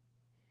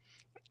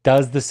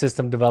 Does the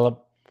system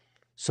develop,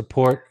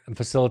 support, and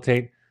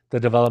facilitate the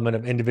development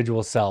of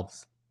individual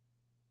selves?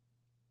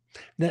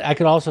 Then I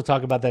could also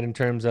talk about that in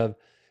terms of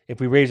if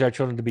we raise our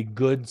children to be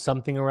good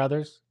something or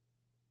others.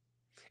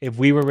 If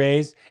we were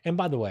raised, and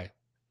by the way,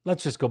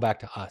 let's just go back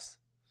to us.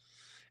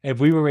 If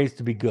we were raised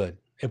to be good,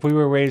 if we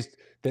were raised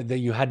that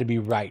you had to be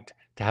right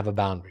to have a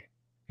boundary,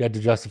 you had to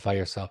justify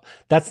yourself.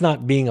 That's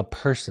not being a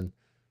person.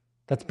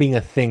 That's being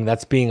a thing.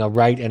 That's being a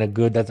right and a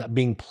good. That's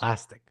being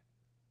plastic.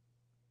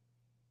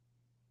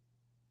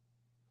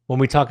 When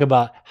we talk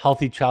about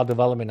healthy child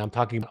development, I'm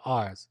talking about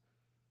ours.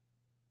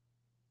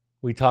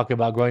 We talk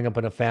about growing up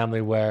in a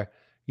family where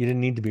you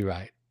didn't need to be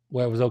right,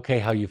 where it was okay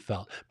how you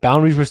felt.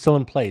 Boundaries were still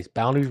in place.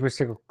 Boundaries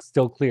were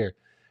still clear.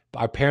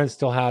 Our parents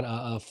still had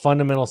a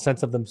fundamental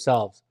sense of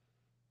themselves.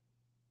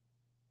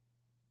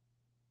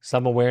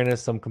 Some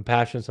awareness, some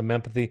compassion, some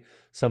empathy,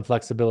 some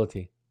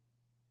flexibility.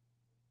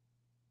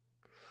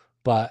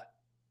 But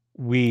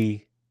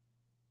we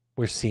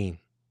were seen.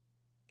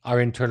 Our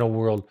internal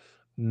world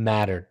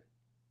mattered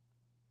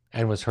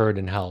and was heard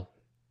and held.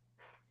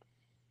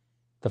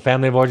 The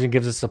family of origin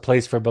gives us a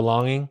place for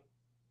belonging.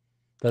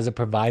 Does it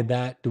provide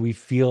that? Do we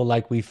feel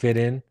like we fit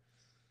in?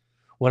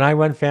 When I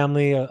run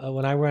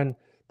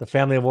the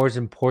family of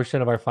origin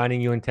portion of our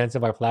Finding You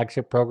Intensive, our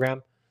flagship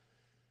program,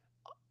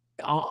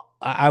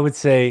 I would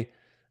say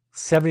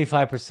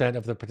 75%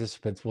 of the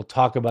participants will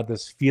talk about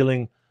this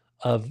feeling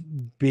of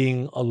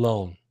being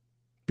alone,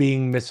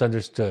 being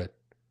misunderstood,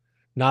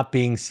 not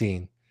being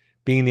seen,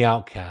 being the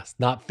outcast,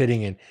 not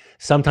fitting in.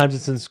 Sometimes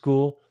it's in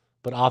school,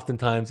 but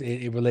oftentimes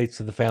it relates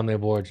to the family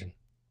of origin.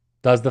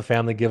 Does the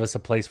family give us a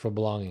place for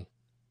belonging?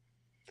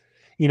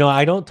 You know,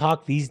 I don't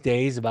talk these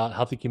days about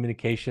healthy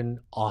communication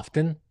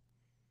often.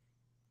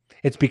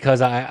 It's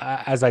because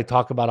as I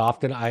talk about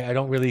often, I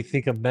don't really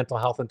think of mental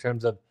health in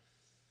terms of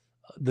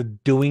the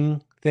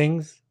doing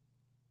things,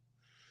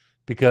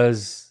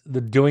 because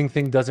the doing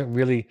thing doesn't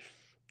really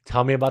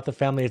tell me about the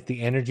family. It's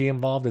the energy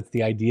involved. It's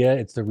the idea.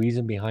 It's the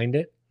reason behind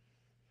it.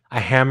 A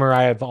hammer,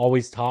 I have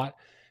always taught,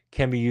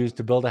 can be used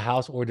to build a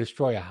house or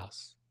destroy a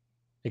house.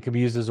 It can be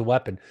used as a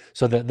weapon.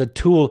 So the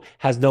tool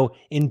has no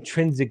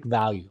intrinsic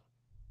value.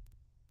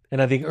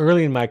 And I think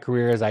early in my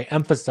career, as I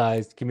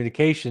emphasized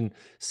communication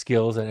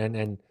skills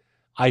and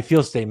I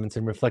feel statements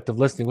and reflective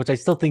listening, which I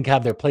still think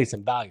have their place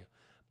and value.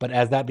 But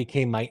as that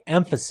became my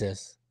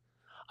emphasis,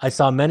 I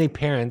saw many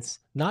parents,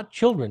 not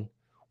children,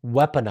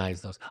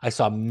 weaponize those. I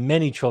saw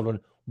many children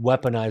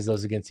weaponize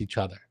those against each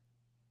other.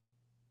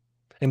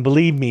 And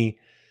believe me,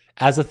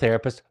 as a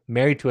therapist,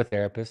 married to a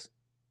therapist,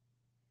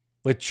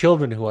 with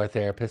children who are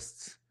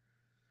therapists,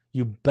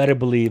 you better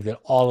believe that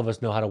all of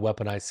us know how to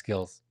weaponize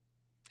skills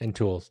and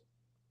tools.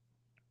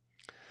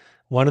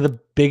 One of the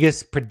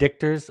biggest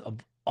predictors of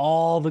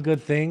all the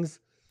good things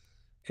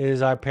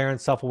is our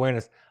parents'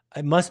 self-awareness.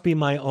 It must be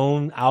my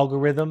own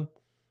algorithm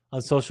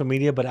on social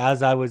media, but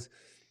as I was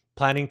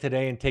planning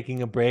today and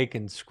taking a break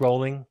and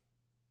scrolling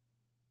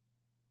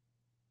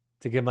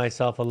to give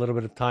myself a little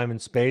bit of time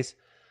and space,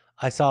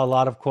 I saw a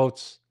lot of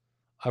quotes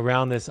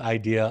around this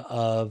idea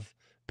of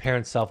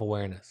parent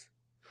self-awareness.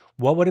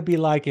 What would it be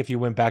like if you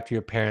went back to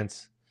your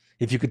parents,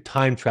 if you could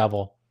time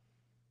travel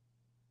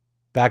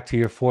back to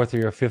your 4th or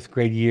your 5th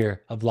grade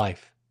year of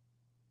life?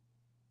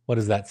 What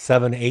is that,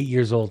 7, 8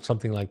 years old,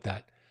 something like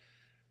that?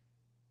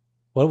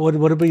 What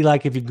would it be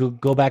like if you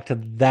go back to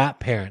that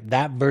parent,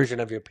 that version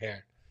of your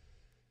parent,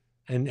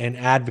 and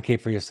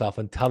advocate for yourself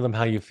and tell them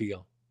how you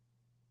feel?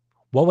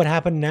 What would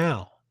happen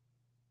now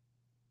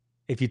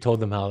if you told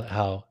them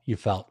how you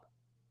felt?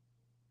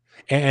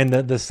 And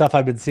the stuff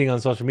I've been seeing on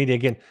social media,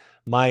 again,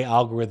 my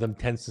algorithm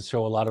tends to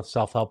show a lot of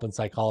self-help and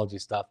psychology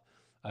stuff.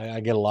 I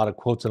get a lot of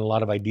quotes and a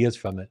lot of ideas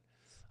from it.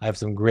 I have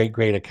some great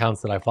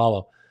accounts that I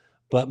follow.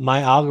 But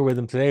my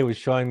algorithm today was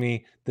showing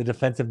me the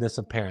defensive-ness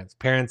of parents.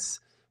 Parents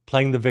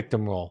playing the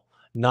victim role,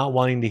 not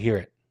wanting to hear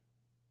it,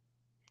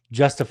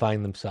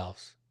 justifying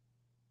themselves,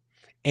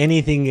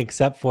 anything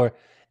except for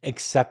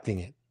accepting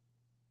it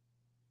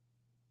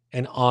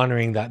and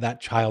honoring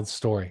that child's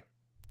story.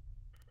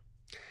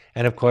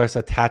 And of course,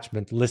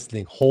 attachment,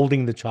 listening,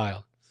 holding the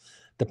child.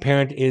 The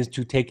parent is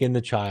to take in the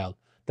child.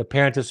 The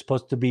parent is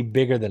supposed to be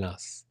bigger than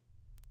us.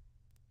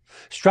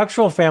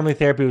 Structural family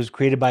therapy was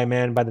created by a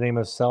man by the name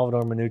of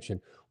Salvador Minuchin.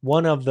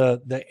 One of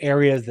the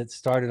areas that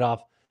started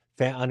off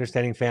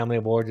understanding family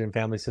of origin and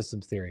family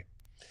systems theory.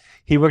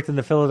 He worked in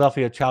the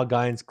Philadelphia Child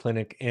Guidance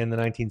Clinic in the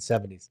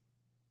 1970s.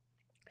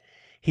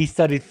 He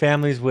studied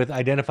families with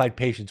identified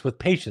patients,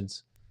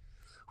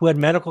 who had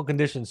medical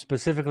conditions,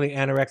 specifically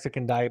anorexic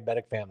and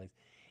diabetic families.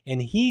 And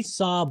he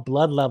saw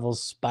blood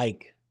levels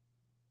spike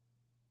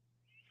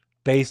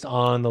based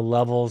on the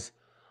levels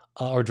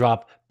or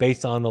drop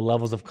based on the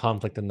levels of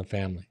conflict in the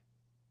family.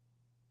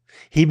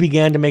 He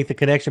began to make the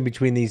connection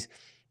between these,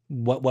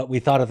 what we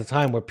thought at the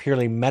time were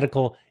purely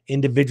medical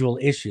individual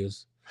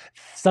issues,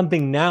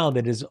 something now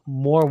that is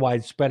more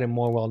widespread and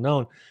more well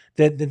known,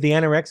 that the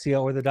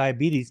anorexia or the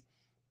diabetes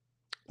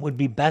would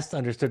be best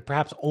understood,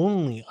 perhaps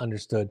only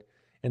understood,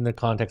 in the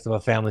context of a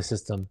family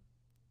system.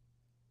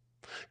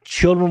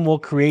 Children will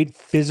create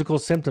physical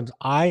symptoms.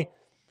 I've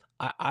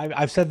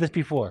said this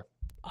before.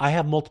 I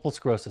have multiple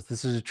sclerosis.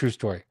 This is a true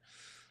story.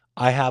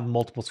 I have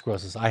multiple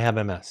sclerosis. I have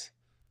MS.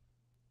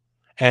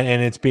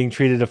 And it's being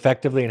treated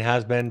effectively and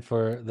has been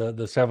for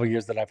the several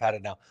years that I've had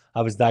it now.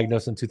 I was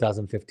diagnosed in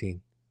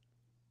 2015.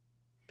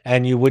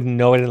 And you wouldn't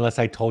know it unless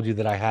I told you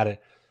that I had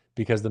it,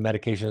 because the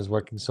medication is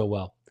working so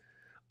well.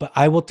 But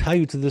I will tell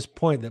you to this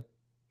point that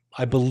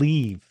I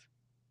believe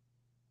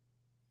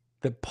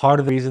that part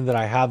of the reason that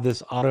I have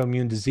this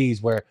autoimmune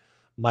disease where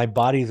my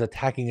body is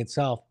attacking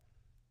itself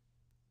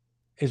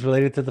is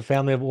related to the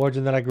family of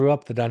origin that I grew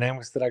up, the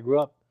dynamics that I grew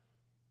up,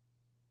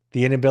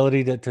 the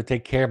inability to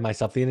take care of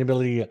myself, the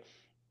inability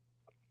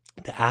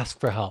to ask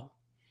for help,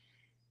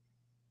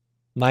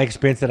 my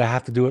experience that I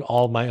have to do it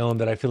all on my own,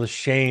 that I feel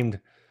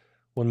ashamed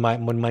when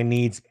my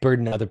needs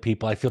burden other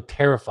people. I feel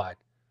terrified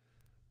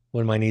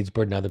when my needs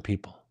burden other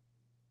people.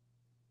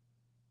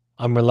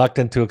 I'm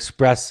reluctant to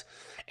express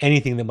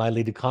anything that might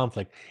lead to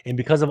conflict. And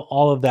because of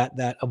all of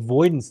that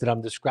avoidance that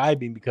I'm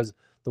describing, because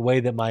the way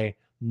that my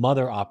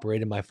mother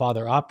operated, my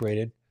father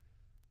operated,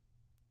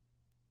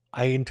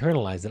 I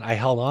internalized it. I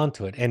held on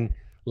to it. And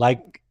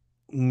like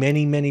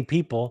many, many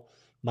people,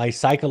 my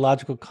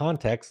psychological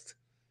context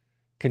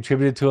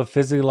contributed to a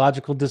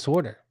physiological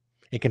disorder.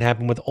 It can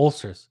happen with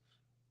ulcers,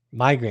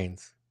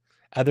 migraines,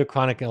 other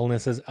chronic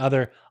illnesses,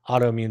 other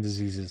autoimmune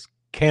diseases,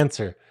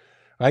 cancer,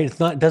 right?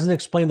 It doesn't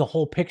explain the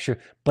whole picture,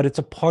 but it's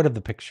a part of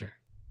the picture.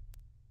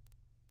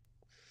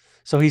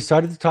 So he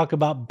started to talk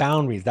about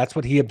boundaries. That's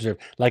what he observed.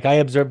 Like I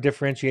observed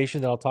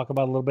differentiation that I'll talk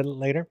about a little bit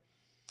later.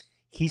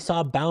 He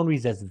saw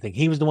boundaries as the thing.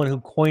 He was the one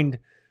who coined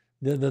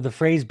the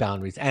phrase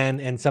boundaries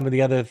and some of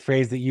the other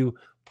phrase that you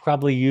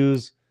probably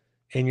use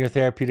in your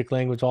therapeutic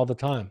language all the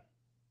time.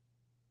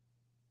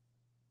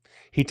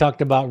 He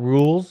talked about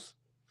rules,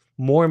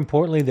 more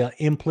importantly, the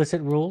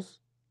implicit rules,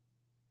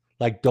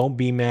 like don't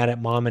be mad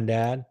at mom and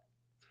dad.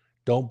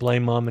 Don't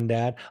blame mom and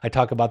dad. I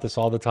talk about this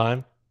all the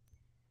time.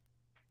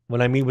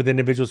 When I meet with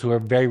individuals who are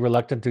very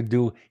reluctant to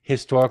do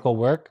historical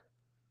work,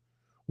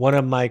 one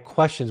of my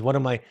questions, one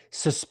of my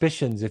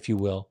suspicions, if you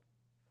will,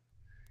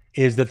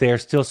 is that they are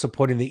still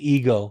supporting the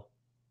ego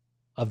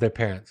of their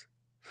parents.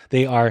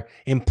 They are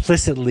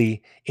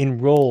implicitly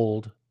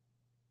enrolled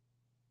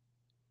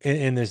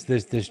in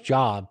this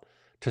job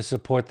to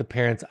support the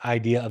parents'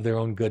 idea of their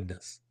own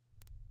goodness.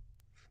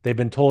 They've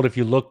been told if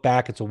you look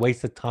back, it's a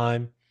waste of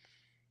time.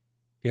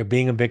 You're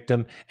being a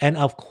victim. And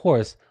of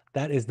course,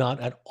 that is not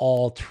at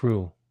all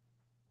true.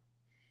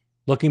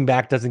 Looking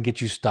back doesn't get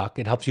you stuck.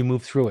 It helps you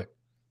move through it.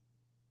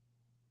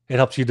 It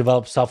helps you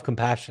develop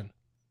self-compassion.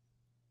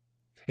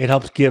 It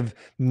helps give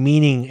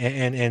meaning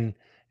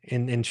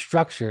and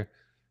structure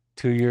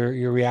to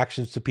your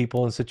reactions to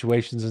people and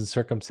situations and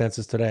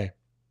circumstances today.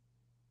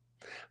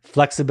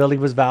 Flexibility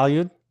was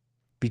valued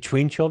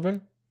between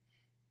children.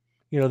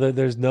 You know,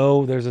 there's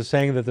a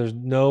saying that there's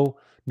no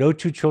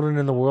two children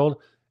in the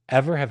world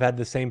ever have had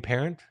the same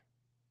parent,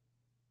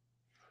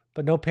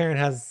 but no parent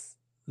has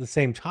the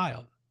same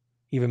child,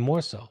 even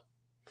more so.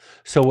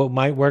 So what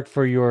might work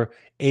for your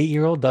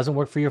 8-year-old doesn't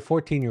work for your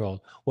 14-year-old.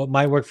 What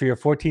might work for your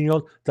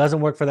 14-year-old doesn't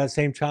work for that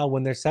same child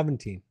when they're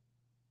 17.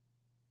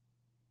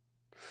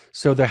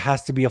 So there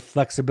has to be a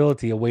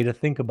flexibility, a way to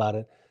think about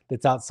it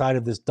that's outside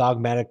of this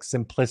dogmatic,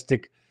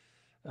 simplistic,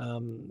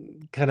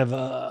 kind of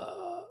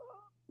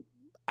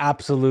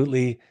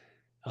absolutely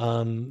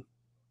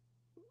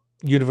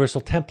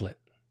universal template.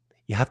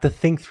 You have to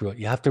think through it.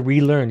 You have to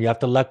relearn. You have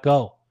to let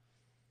go.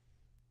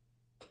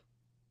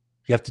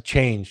 You have to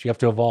change. You have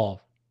to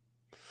evolve.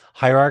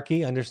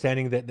 Hierarchy,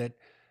 understanding that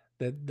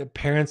the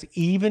parents,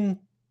 even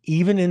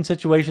in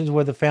situations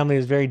where the family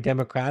is very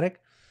democratic,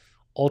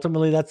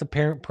 ultimately that's a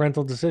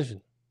parental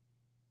decision.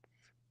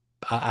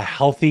 A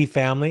healthy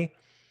family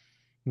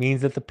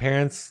means that the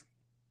parents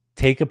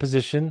take a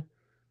position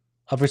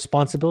of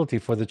responsibility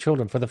for the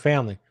children, for the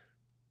family.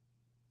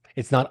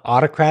 It's not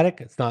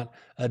autocratic. It's not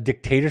a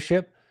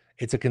dictatorship.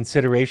 It's a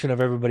consideration of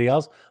everybody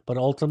else. But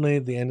ultimately,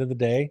 at the end of the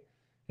day,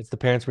 it's the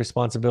parents'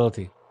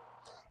 responsibility.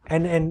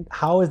 And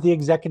how is the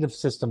executive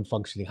system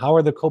functioning? How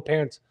are the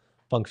co-parents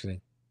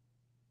functioning?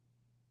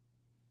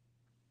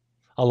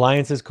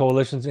 Alliances,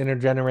 coalitions,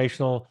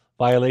 intergenerational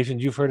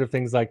violations. You've heard of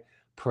things like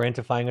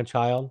parentifying a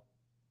child.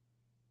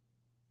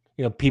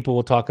 You know, people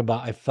will talk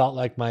about, I felt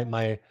like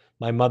my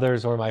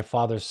mother's or my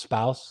father's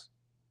spouse.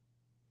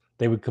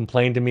 They would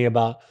complain to me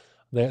about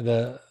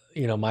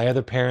my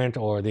other parent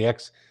or the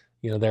ex,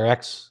 their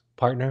ex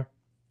partner.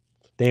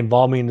 They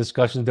involved me in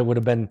discussions that would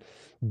have been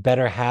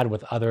better had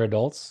with other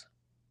adults.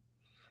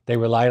 They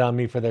relied on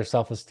me for their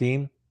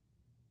self-esteem.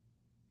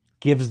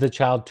 Gives the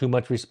child too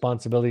much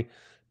responsibility,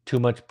 too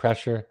much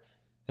pressure,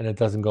 and it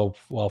doesn't go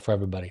well for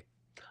everybody.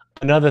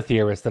 Another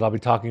theorist that I'll be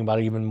talking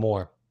about even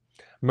more,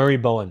 Murray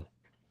Bowen.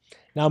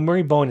 Now,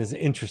 Murray Bowen is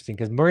interesting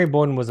because Murray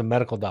Bowen was a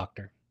medical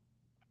doctor,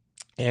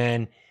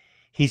 and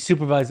he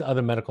supervised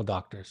other medical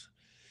doctors.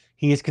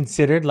 He is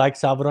considered, like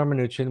Salvador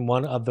Minuchin,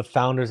 one of the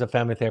founders of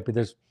family therapy.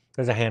 There's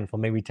a handful,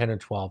 maybe 10 or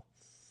 12,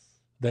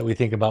 that we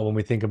think about when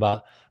we think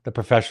about the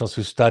professionals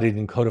who studied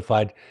and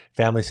codified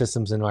family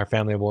systems in our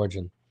family of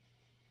origin.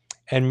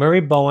 And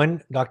Murray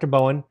Bowen, Dr.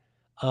 Bowen,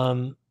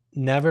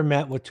 never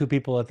met with two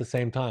people at the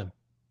same time.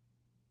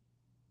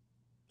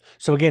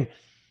 So again,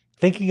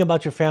 thinking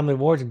about your family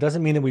of origin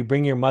doesn't mean that we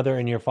bring your mother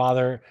and your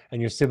father and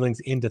your siblings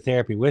into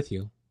therapy with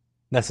you,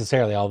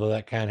 necessarily, although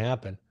that can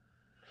happen.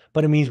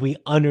 But it means we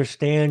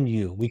understand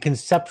you, we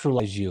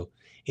conceptualize you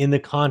in the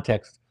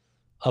context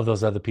of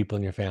those other people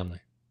in your family.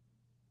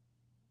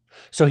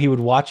 So he would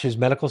watch his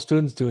medical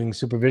students doing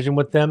supervision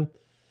with them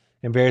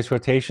in various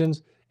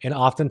rotations, and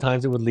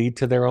oftentimes it would lead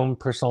to their own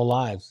personal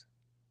lives.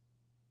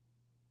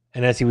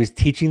 And as he was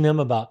teaching them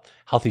about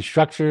healthy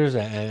structures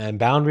and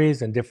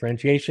boundaries and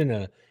differentiation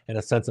and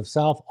a sense of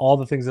self, all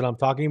the things that I'm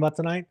talking about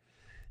tonight,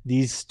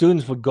 these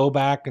students would go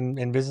back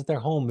and visit their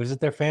home,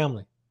 visit their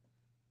family.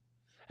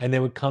 And they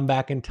would come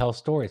back and tell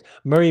stories.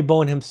 Murray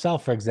Bowen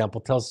himself, for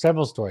example, tells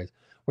several stories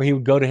where he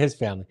would go to his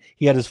family.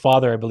 He had his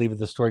father, I believe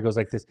the story goes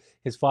like this.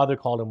 His father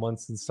called him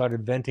once and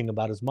started venting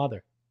about his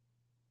mother.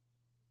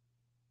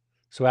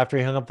 So after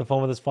he hung up the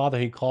phone with his father,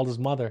 he called his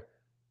mother.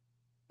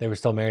 They were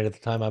still married at the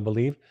time, I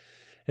believe.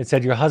 And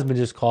said, your husband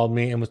just called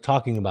me and was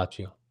talking about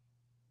you.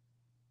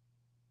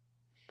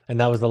 And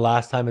that was the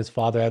last time his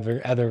father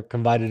ever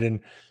confided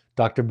in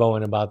Dr.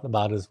 Bowen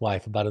about his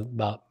wife,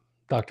 about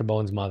Dr.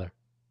 Bowen's mother.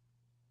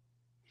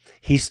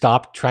 He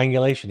stopped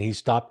triangulation.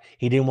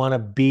 He didn't want to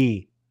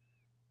be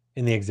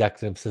in the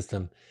executive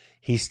system.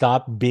 He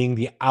stopped being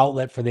the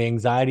outlet for the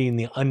anxiety and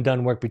the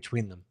undone work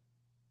between them.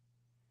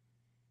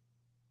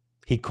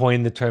 He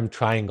coined the term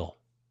triangle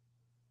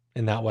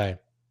in that way.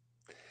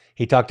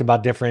 He talked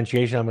about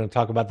differentiation. I'm going to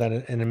talk about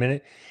that in a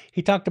minute.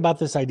 He talked about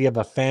this idea of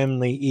a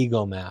family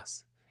ego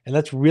mass. And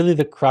that's really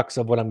the crux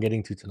of what I'm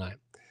getting to tonight.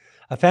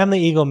 A family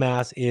ego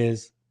mass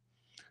is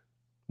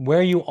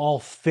where you all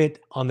fit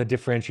on the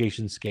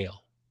differentiation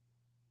scale.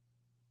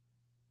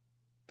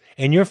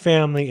 In your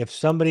family, if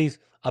somebody's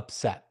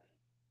upset,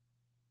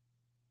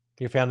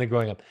 your family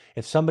growing up,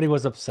 if somebody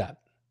was upset,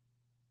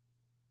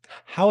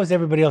 how is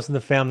everybody else in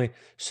the family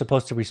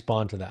supposed to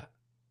respond to that?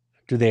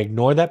 Do they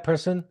ignore that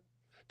person?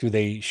 Do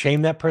they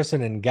shame that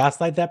person and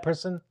gaslight that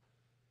person?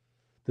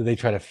 Do they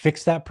try to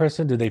fix that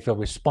person? Do they feel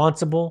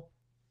responsible?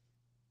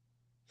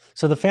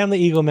 So the family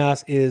ego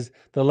mass is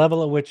the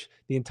level at which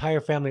the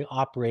entire family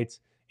operates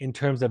in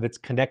terms of its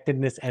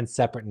connectedness and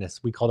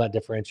separateness. We call that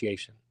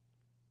differentiation.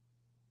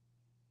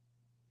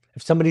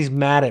 If somebody's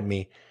mad at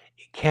me,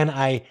 can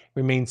I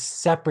remain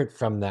separate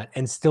from that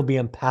and still be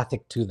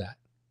empathic to that?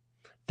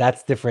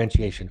 That's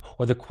differentiation,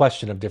 or the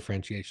question of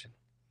differentiation.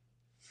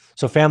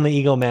 So family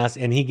ego mass,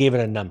 and he gave it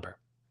a number.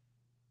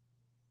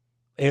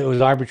 It was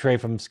arbitrary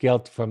from 0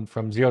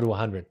 to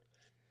 100.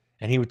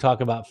 And he would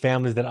talk about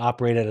families that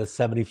operate at a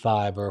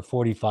 75 or a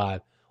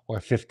 45 or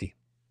a 50.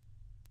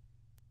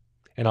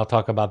 And I'll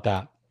talk about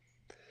that.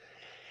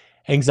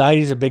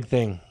 Anxiety is a big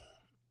thing.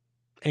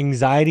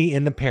 Anxiety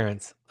in the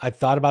parents. I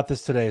thought about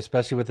this today,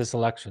 especially with this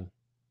election.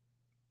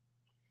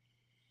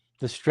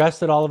 The stress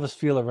that all of us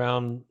feel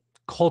around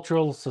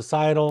cultural,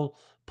 societal,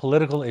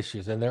 political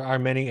issues, and there are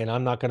many, and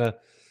I'm not going to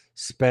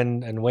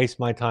spend and waste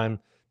my time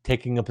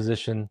taking a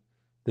position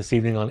this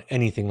evening on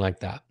anything like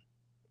that.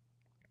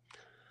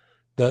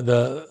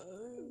 The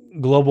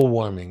global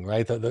warming,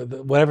 right?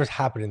 The whatever's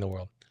happening in the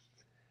world.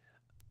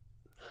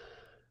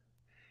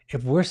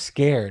 If we're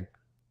scared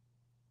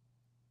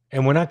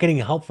and we're not getting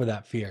help for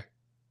that fear,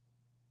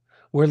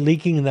 we're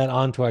leaking that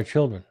onto our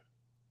children.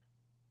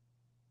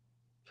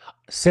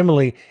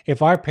 Similarly,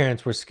 if our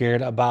parents were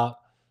scared about,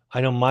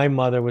 I know my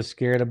mother was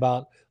scared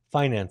about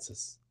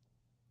finances,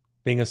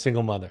 being a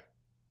single mother.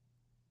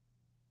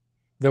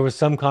 There was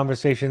some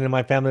conversation in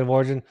my family of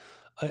origin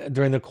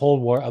during the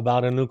Cold War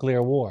about a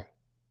nuclear war.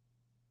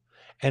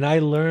 And I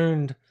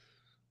learned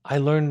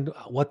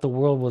what the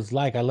world was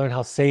like. I learned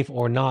how safe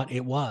or not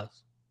it was.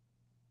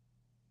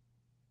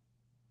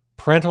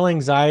 Parental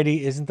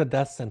anxiety isn't the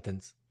death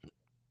sentence.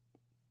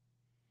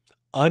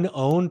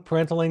 Unowned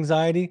parental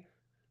anxiety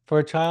for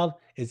a child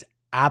is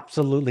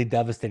absolutely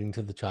devastating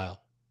to the child.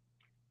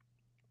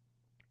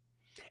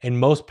 And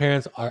most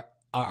parents are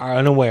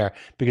unaware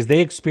because they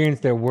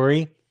experience their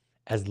worry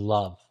as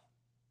love.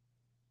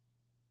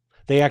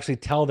 They actually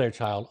tell their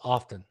child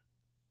often,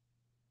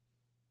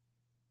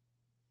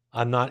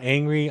 I'm not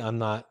angry, I'm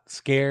not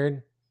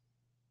scared,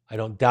 I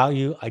don't doubt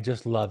you, I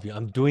just love you.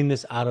 I'm doing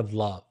this out of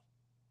love.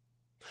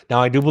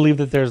 Now, I do believe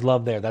that there's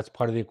love there. That's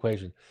part of the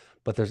equation.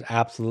 But there's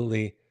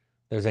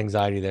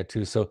anxiety there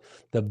too. So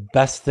the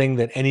best thing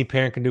that any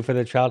parent can do for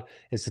their child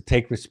is to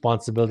take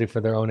responsibility for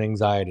their own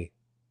anxiety,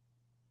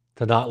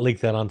 to not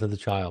leak that onto the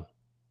child.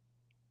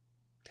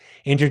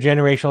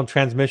 Intergenerational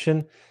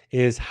transmission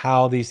is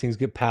how these things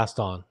get passed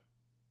on.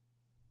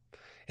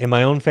 In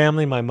my own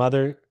family, my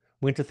mother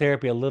went to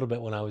therapy a little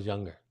bit when I was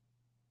younger.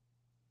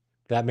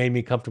 That made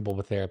me comfortable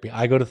with therapy.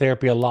 I go to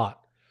therapy a lot.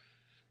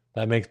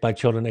 That makes my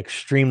children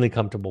extremely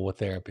comfortable with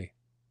therapy.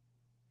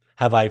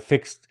 Have I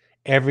fixed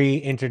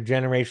every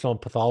intergenerational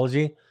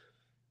pathology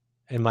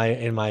in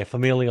my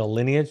familial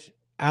lineage?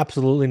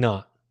 Absolutely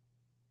not.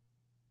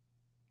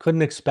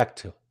 Couldn't expect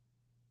to.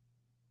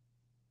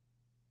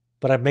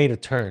 But I've made a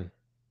turn.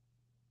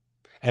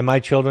 And my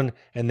children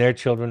and their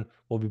children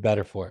will be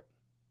better for it.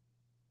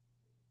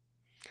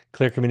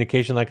 Clear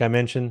communication, like I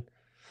mentioned.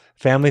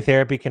 Family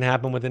therapy can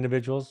happen with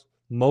individuals.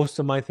 Most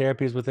of my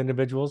therapy is with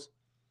individuals.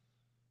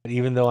 But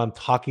even though I'm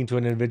talking to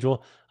an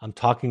individual, I'm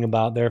talking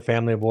about their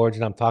family of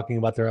origin, I'm talking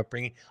about their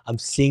upbringing, I'm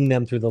seeing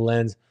them through the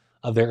lens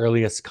of their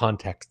earliest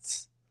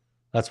contexts.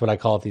 That's what I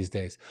call it these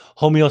days.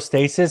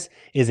 Homeostasis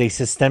is a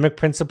systemic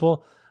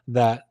principle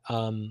that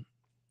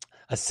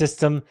a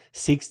system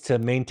seeks to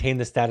maintain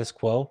the status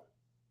quo.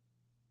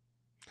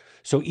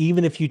 So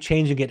even if you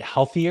change and get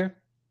healthier,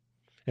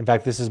 in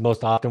fact, this is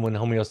most often when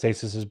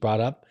homeostasis is brought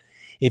up.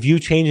 If you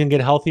change and get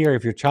healthier,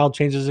 if your child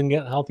changes and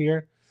get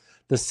healthier,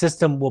 the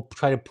system will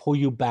try to pull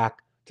you back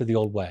to the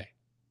old way.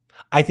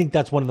 I think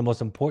that's one of the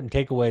most important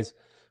takeaways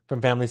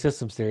from family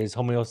systems theory is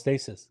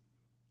homeostasis.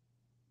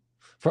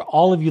 For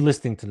all of you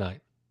listening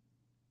tonight,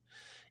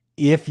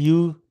 if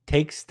you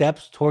take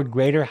steps toward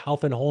greater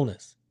health and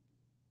wholeness,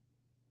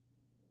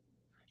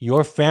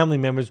 your family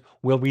members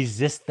will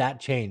resist that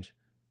change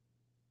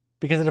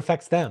because it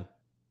affects them.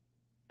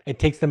 It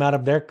takes them out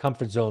of their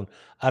comfort zone,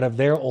 out of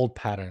their old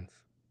patterns.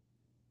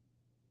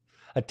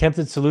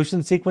 Attempted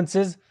solution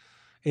sequences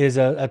is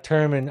a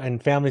term in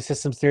family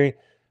systems theory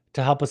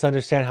to help us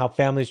understand how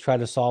families try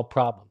to solve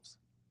problems.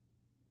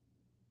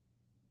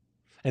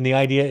 And the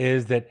idea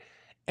is that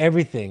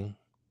everything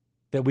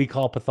that we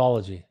call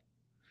pathology,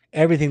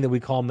 everything that we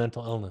call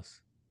mental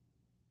illness,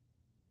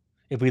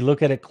 if we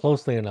look at it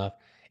closely enough,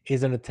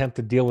 is an attempt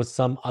to deal with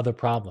some other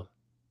problem.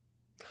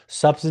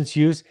 Substance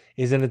use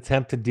is an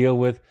attempt to deal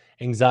with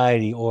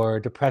anxiety or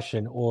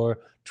depression or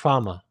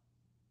trauma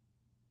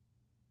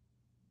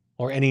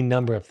or any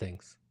number of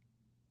things.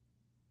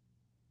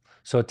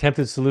 So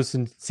attempted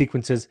solution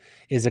sequences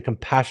is a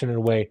compassionate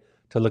way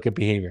to look at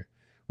behavior.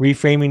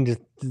 Reframing,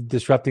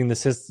 disrupting the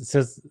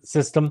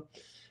system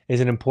is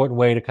an important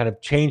way to kind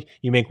of change.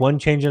 You make one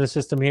change in a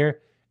system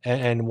here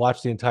and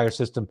watch the entire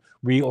system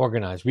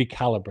reorganize,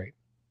 recalibrate.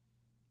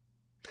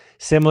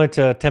 Similar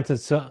to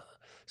attempted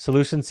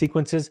solution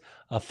sequences,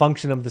 a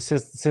function of the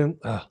system,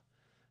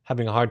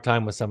 having a hard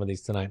time with some of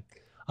these tonight.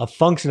 A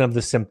function of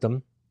the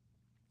symptom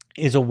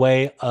is a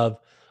way of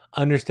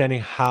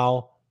understanding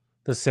how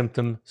the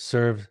symptom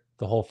serves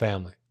the whole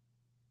family.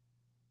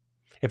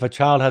 If a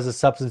child has a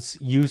substance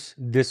use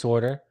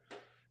disorder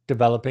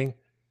developing,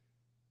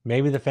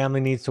 maybe the family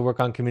needs to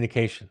work on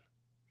communication.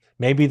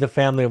 Maybe the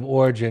family of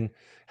origin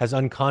has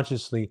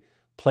unconsciously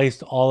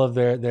placed all of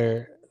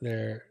their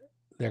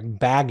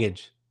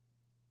baggage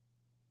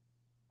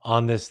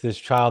on this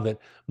child that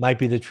might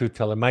be the truth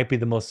teller, might be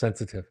the most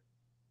sensitive,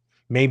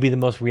 maybe the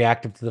most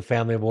reactive to the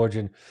family of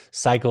origin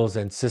cycles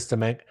and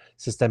systemic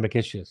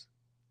issues.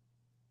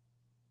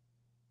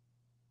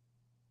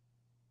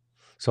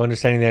 So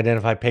understanding the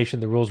identified patient,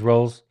 the rules,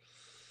 roles.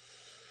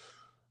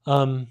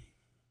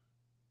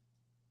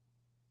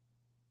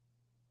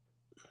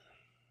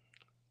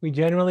 We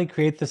generally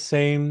create the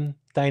same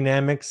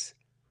dynamics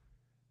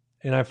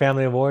in our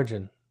family of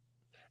origin.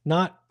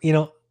 Not,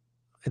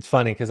 it's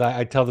funny because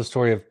I tell the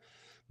story of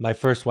my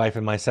first wife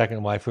and my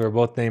second wife, who are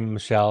both named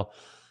Michelle,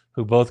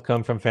 who both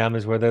come from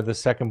families where they're the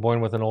second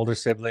born with an older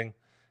sibling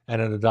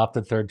and an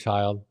adopted third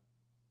child.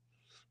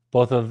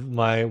 Both of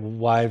my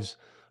wives'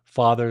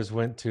 fathers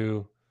went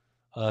to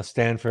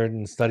Stanford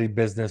and studied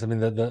business. I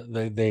mean,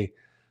 they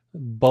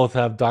both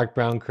have dark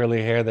brown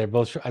curly hair. They're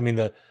both,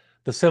 the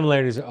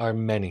similarities are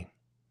many.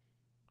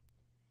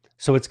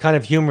 So it's kind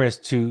of humorous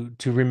to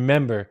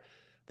remember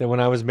that when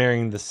I was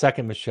marrying the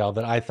second Michelle,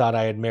 that I thought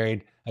I had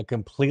married a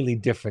completely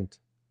different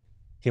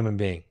human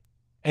being.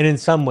 And in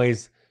some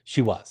ways,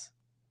 she was.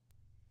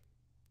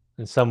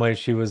 In some ways,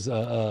 she was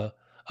a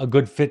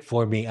good fit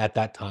for me at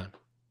that time.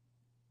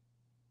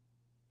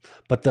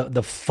 But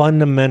the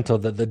fundamental,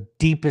 the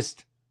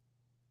deepest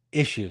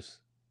issues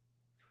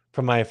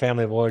from my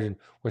family of origin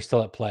were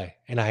still at play.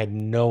 And I had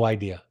no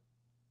idea.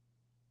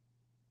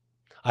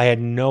 I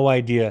had no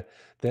idea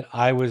that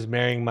I was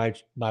marrying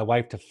my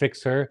wife to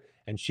fix her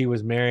and she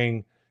was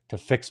marrying to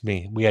fix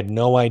me. We had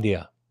no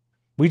idea.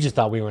 We just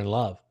thought we were in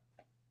love.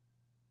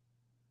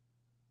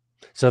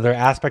 So there are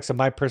aspects of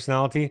my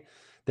personality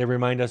that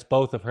remind us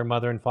both of her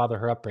mother and father,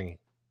 her upbringing.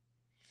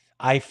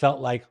 I felt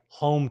like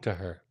home to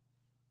her.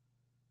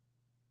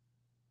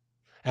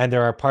 And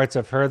there are parts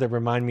of her that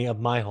remind me of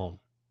my home.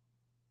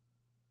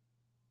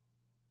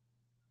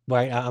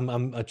 Right?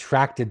 I'm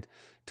attracted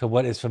to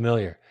what is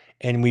familiar.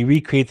 And we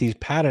recreate these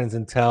patterns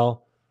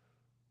until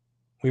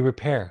we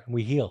repair,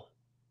 we heal.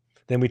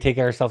 Then we take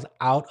ourselves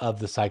out of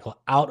the cycle,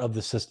 out of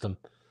the system,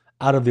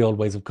 out of the old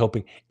ways of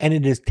coping. And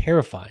it is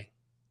terrifying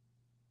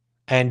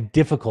and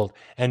difficult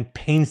and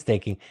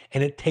painstaking.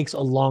 And it takes a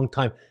long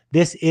time.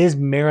 This is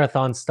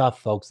marathon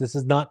stuff, folks. This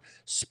is not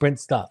sprint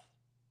stuff.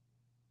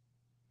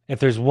 If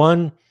there's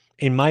one,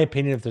 in my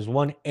opinion, if there's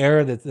one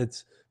error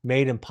that's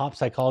made in pop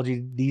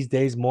psychology these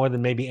days more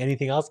than maybe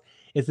anything else,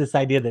 it's this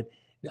idea that,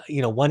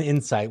 one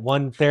insight,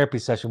 one therapy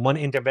session, one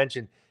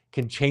intervention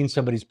can change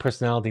somebody's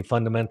personality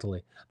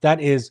fundamentally. That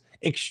is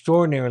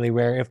extraordinarily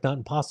rare, if not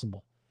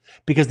impossible,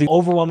 because the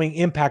overwhelming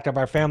impact of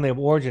our family of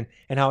origin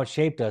and how it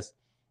shaped us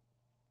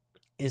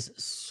is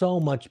so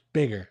much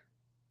bigger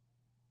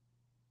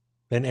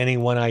than any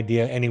one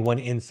idea, any one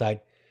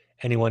insight,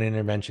 any one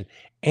intervention.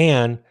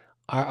 And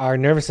our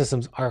nervous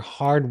systems are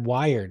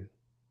hardwired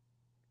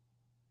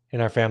in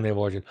our family of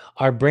origin.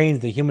 Our brains,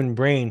 the human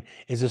brain,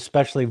 is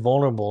especially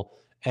vulnerable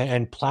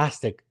and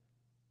plastic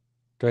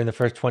during the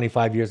first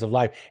 25 years of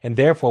life. And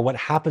therefore, what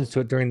happens to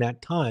it during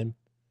that time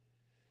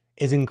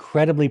is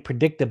incredibly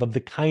predictive of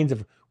the kinds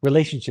of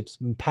relationships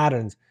and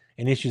patterns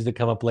and issues that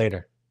come up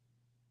later.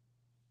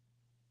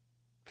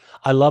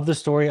 I love the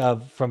story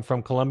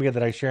from Colombia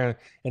that I share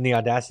in The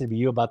Audacity to Be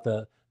You about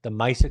the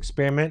mice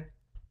experiment.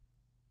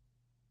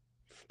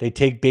 They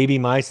take baby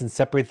mice and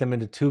separate them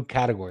into two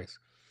categories.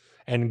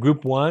 And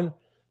group one,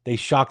 they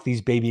shock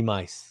these baby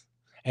mice.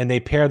 And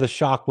they pair the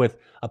shock with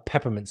a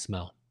peppermint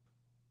smell.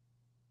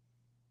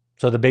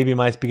 So the baby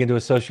mice begin to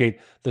associate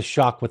the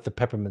shock with the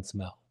peppermint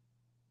smell.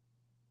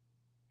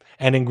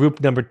 And in group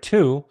number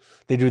two,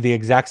 they do the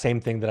exact same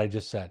thing that I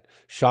just said.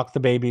 Shock the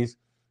babies,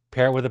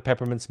 pair it with a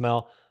peppermint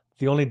smell.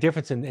 The only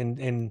difference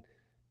in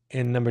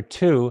number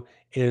two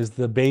is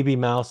the baby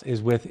mouse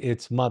is with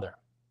its mother.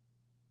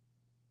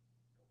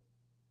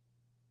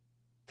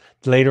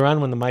 Later on,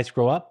 when the mice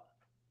grow up,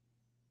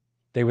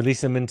 they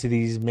release them into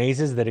these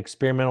mazes that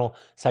experimental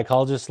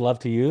psychologists love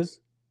to use.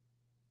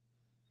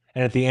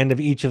 And at the end of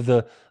each of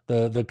the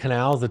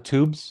canals, the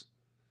tubes,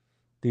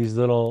 these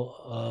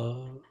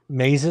little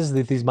mazes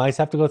that these mice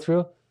have to go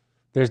through,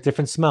 there's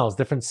different smells,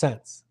 different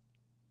scents.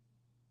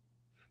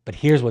 But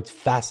here's what's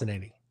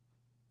fascinating.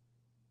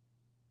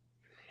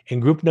 In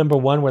group number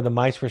one, where the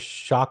mice were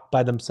shocked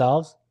by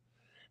themselves,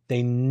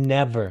 they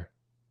never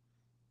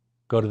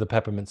go to the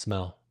peppermint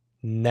smell.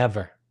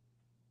 Never.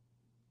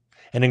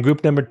 And in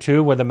group number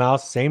two, where the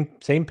mouse, same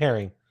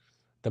pairing,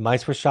 the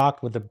mice were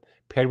shocked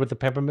paired with the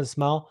peppermint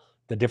smell.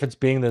 The difference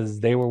being that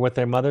they were with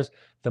their mothers,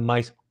 the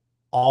mice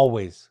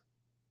always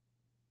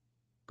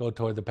go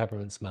toward the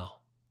peppermint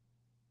smell.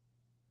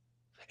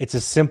 It's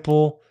a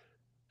simple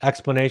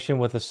explanation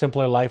with a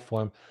simpler life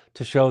form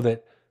to show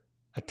that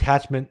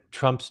attachment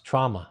trumps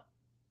trauma.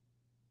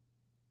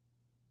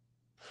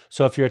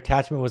 So if your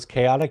attachment was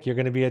chaotic, you're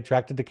going to be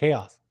attracted to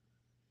chaos.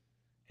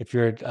 If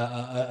your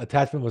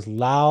attachment was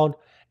loud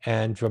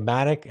and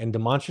dramatic and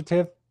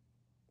demonstrative,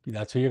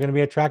 that's who you're going to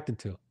be attracted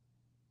to.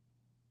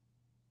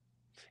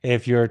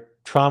 If your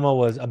trauma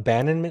was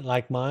abandonment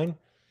like mine,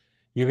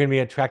 you're going to be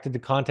attracted to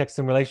contexts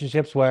and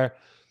relationships where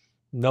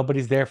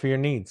nobody's there for your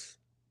needs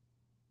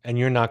and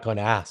you're not going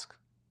to ask.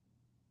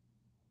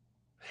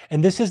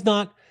 And this is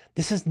not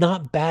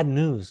bad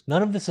news.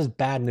 None of this is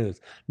bad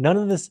news. None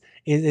of this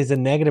is a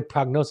negative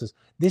prognosis.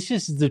 This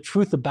is the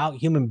truth about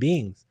human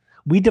beings.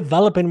 We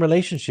develop in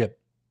relationship,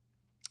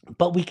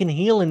 but we can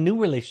heal in new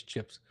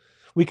relationships.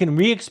 We can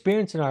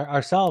re-experience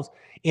ourselves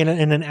in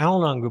an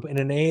Al-Anon group, in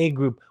an AA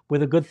group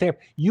with a good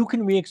therapist. You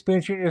can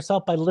re-experience it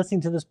yourself by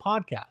listening to this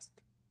podcast.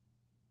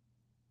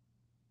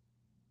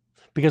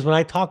 Because when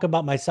I talk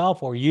about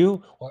myself or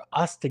you or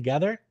us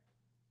together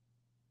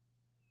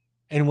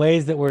in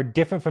ways that were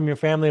different from your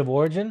family of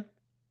origin,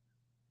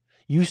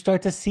 you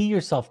start to see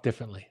yourself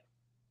differently.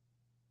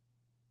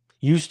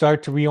 You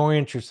start to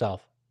reorient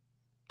yourself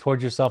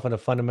towards yourself in a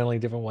fundamentally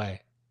different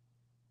way.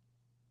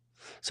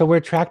 So we're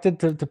attracted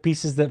to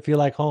pieces that feel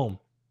like home.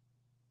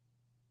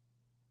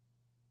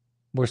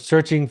 We're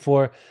searching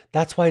for,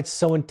 that's why it's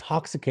so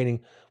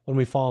intoxicating when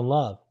we fall in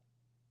love.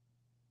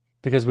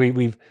 Because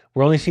we're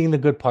only seeing the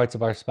good parts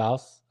of our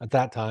spouse at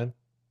that time,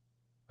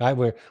 right?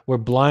 We're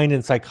blind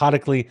and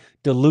psychotically,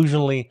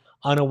 delusionally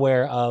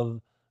unaware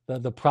of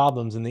the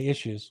problems and the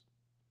issues.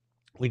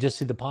 We just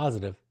see the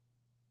positive.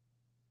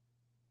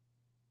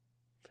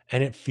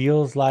 And it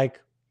feels like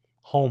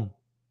home.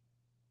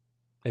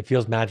 It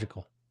feels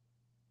magical.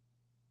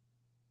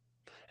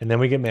 And then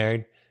we get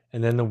married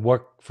And then the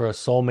work for a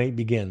soulmate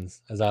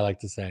begins, as I like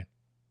to say.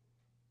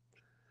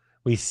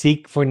 We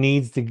seek for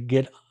needs to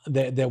get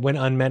that went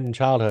unmet in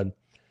childhood.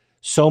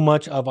 So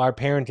much of our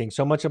parenting,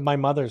 so much of my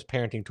mother's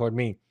parenting toward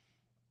me,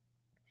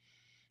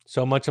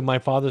 so much of my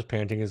father's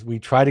parenting is we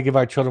try to give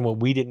our children what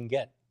we didn't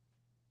get.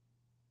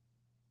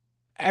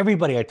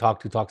 Everybody I talk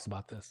to talks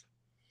about this.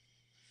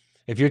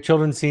 If your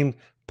children seem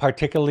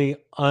particularly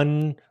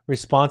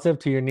unresponsive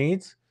to your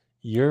needs,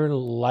 you're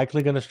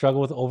likely going to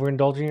struggle with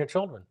overindulging your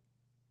children.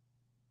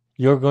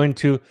 You're going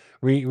to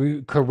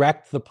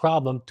correct the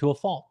problem to a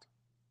fault.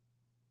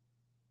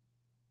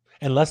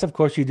 Unless, of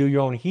course, you do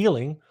your own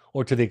healing,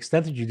 or to the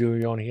extent that you do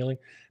your own healing,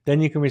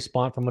 then you can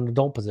respond from an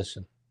adult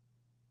position.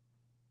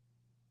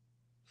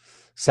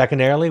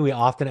 Secondarily, we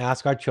often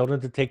ask our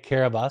children to take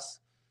care of us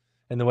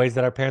in the ways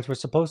that our parents were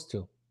supposed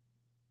to.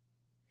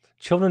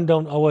 Children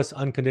don't owe us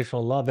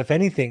unconditional love. If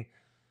anything,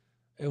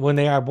 when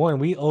they are born,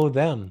 we owe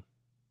them,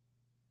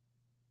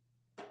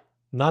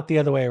 not the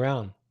other way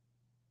around.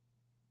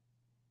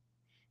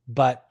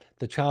 But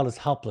the child is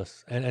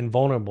helpless and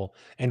vulnerable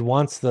and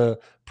wants the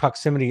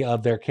proximity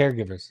of their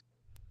caregivers.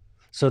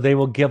 So they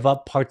will give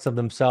up parts of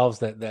themselves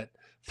that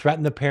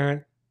threaten the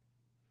parent,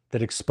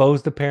 that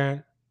expose the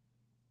parent,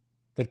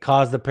 that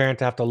cause the parent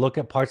to have to look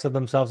at parts of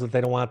themselves that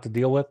they don't want to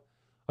deal with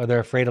or they're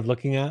afraid of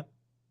looking at.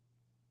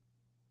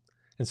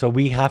 And so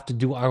we have to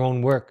do our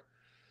own work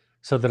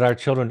so that our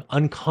children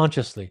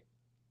unconsciously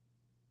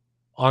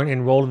aren't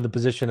enrolled in the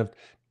position of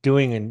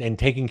doing and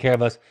taking care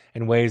of us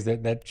in ways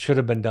that should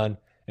have been done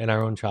in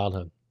our own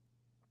childhood.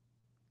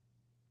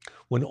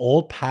 When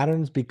old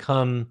patterns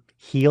become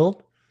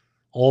healed,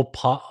 old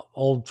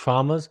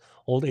traumas,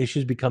 old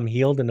issues become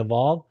healed and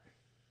evolved,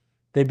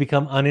 they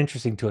become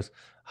uninteresting to us.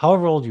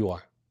 However old you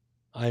are,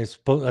 I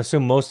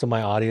assume most of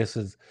my audience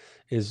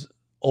is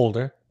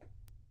older,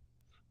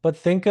 but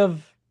think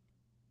of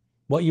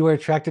what you were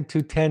attracted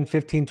to 10,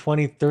 15,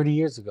 20, 30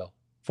 years ago,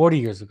 40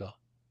 years ago.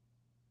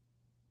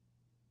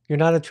 You're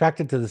not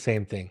attracted to the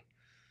same thing.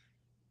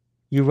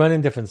 You run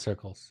in different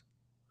circles,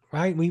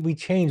 right? We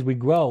change, we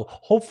grow,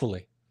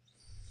 hopefully.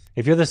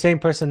 If you're the same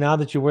person now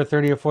that you were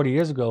 30 or 40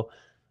 years ago,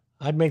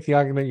 I'd make the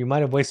argument you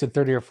might have wasted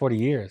 30 or 40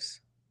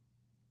 years.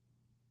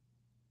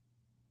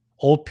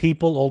 Old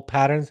people, old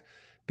patterns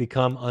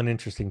become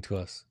uninteresting to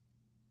us.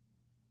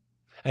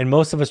 And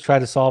most of us try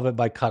to solve it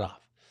by cutoff.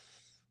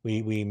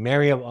 We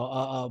marry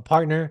a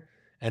partner,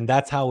 and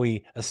that's how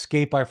we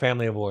escape our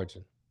family of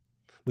origin.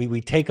 We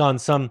take on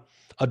some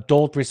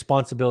adult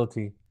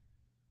responsibility,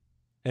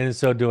 and in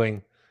so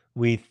doing,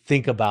 we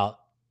think about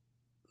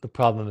the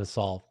problem is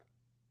solved.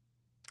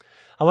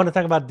 I want to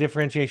talk about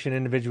differentiation,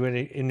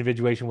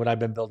 individuation, what I've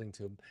been building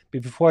to.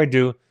 But before I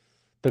do,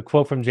 the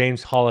quote from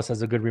James Hollis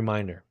as a good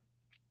reminder.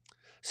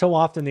 So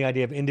often the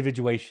idea of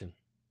individuation,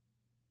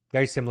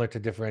 very similar to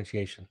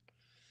differentiation,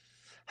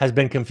 has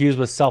been confused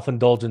with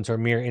self-indulgence or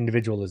mere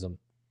individualism.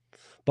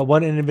 But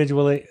what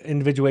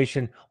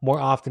individuation more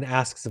often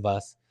asks of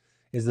us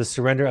is the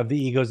surrender of the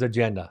ego's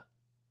agenda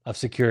of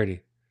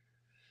security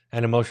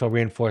and emotional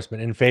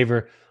reinforcement in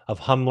favor of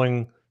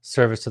humbling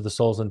service to the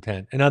soul's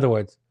intent. In other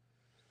words,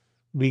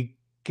 we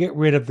get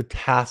rid of the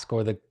task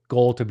or the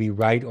goal to be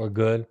right or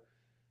good,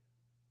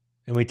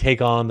 and we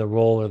take on the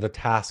role or the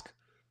task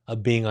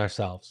of being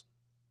ourselves.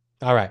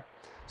 All right,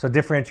 so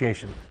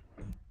differentiation.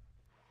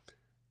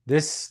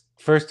 This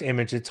first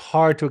image, it's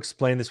hard to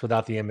explain this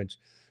without the image.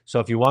 So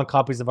if you want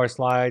copies of our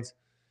slides,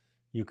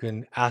 you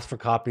can ask for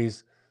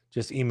copies.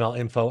 Just email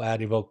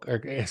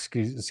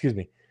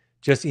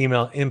just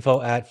email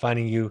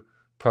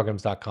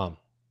info@findingyouprograms.com.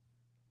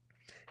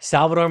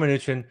 Salvador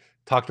Minuchin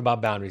talked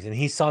about boundaries, and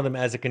he saw them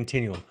as a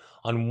continuum.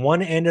 On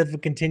one end of the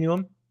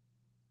continuum,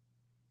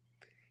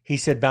 he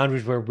said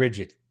boundaries were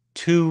rigid,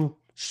 too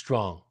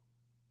strong.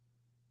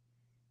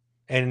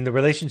 And in the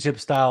relationship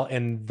style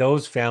in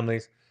those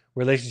families,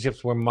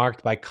 relationships were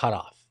marked by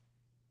cutoff.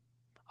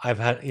 I've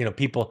had,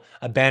 people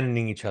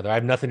abandoning each other. I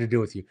have nothing to do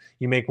with you.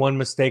 You make one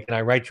mistake and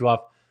I write you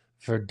off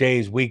for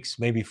days, weeks,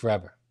 maybe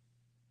forever.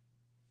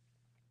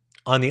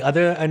 On the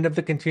other end of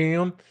the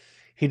continuum,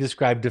 he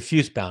described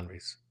diffuse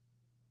boundaries.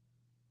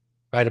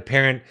 Right? A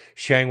parent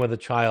sharing with a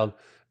child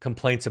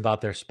complaints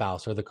about their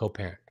spouse or the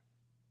co-parent.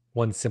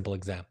 One simple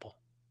example.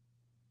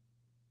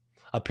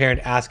 A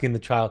parent asking the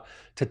child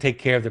to take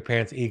care of the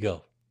parent's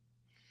ego.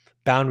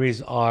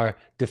 Boundaries are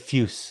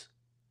diffuse.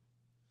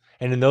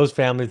 And in those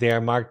families, they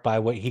are marked by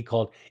what he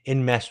called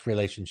enmeshed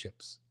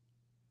relationships.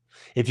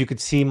 If you could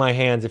see my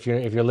hands, if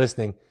you're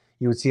listening,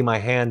 you would see my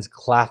hands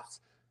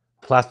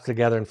clasped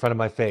together in front of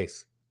my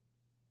face,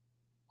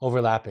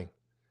 overlapping.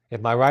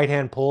 If my right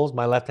hand pulls,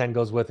 my left hand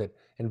goes with it,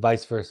 and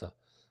vice versa.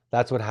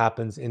 That's what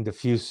happens in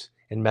diffuse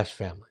enmeshed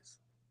families.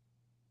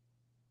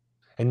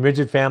 In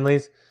rigid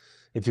families,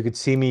 if you could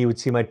see me, you would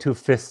see my two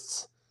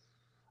fists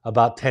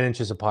about 10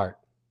 inches apart,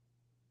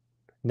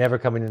 never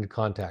coming into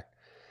contact.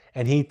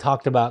 And he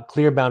talked about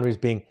clear boundaries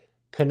being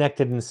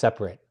connected and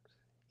separate.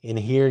 In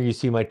here, you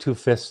see my two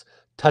fists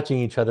touching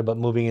each other, but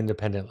moving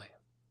independently.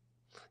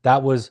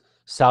 That was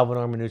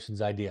Salvador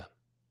Minuchin's idea.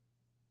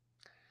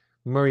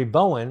 Murray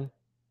Bowen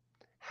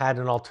had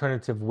an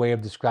alternative way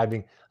of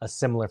describing a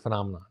similar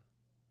phenomenon.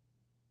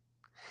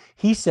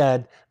 He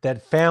said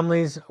that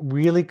families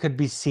really could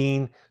be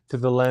seen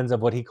through the lens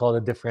of what he called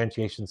a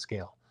differentiation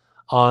scale.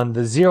 On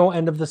the 0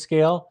 end of the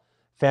scale,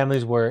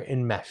 families were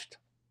enmeshed,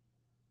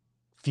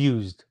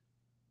 fused,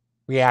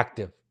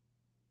 reactive,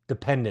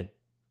 dependent.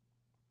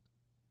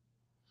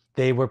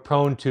 They were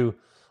prone to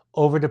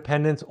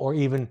overdependence or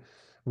even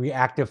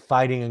reactive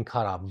fighting and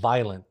cutoff,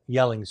 violent,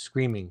 yelling,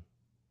 screaming,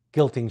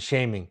 guilting,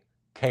 shaming,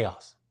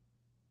 chaos.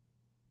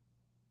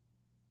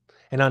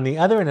 And on the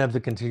other end of the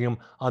continuum,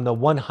 on the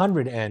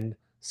 100 end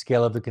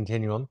scale of the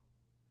continuum,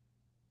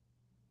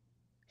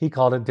 he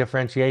called it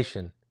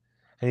differentiation.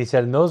 And he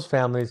said in those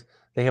families,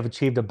 they have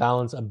achieved a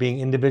balance of being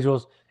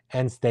individuals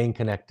and staying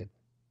connected.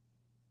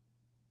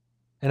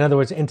 In other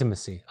words,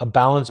 intimacy, a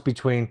balance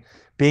between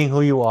being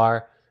who you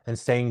are and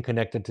staying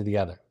connected to the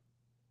other.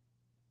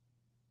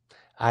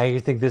 I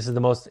think this is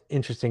the most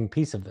interesting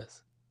piece of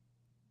this.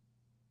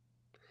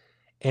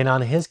 And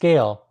on his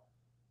scale,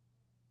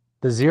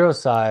 the 0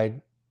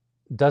 side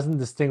doesn't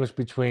distinguish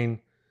between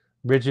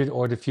rigid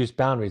or diffuse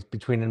boundaries,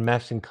 between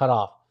enmeshed and cut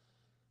off,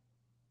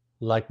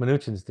 like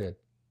Minuchin's did.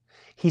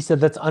 He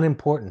said that's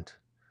unimportant.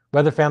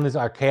 Whether families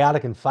are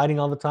chaotic and fighting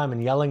all the time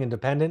and yelling and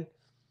dependent,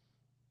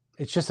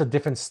 it's just a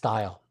different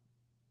style.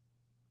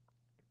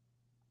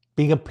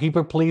 Being a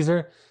people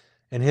pleaser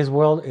in his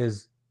world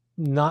is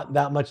not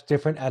that much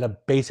different at a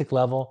basic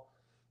level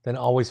than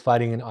always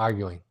fighting and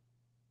arguing.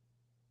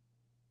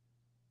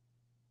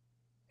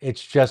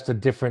 It's just a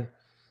different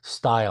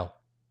style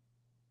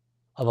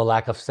of a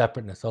lack of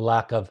separateness, a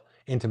lack of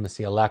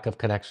intimacy, a lack of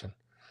connection.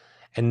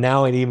 And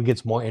now it even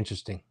gets more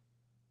interesting.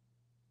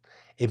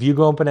 If you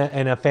grow up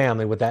in a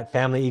family with that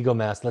family ego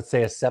mass, let's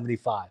say a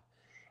 75,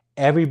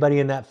 everybody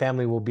in that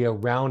family will be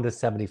around a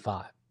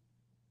 75,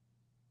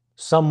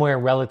 somewhere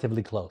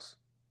relatively close.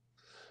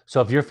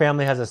 So if your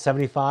family has a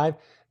 75,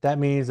 that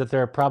means that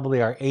there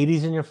probably are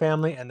 80s in your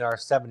family and there are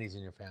 70s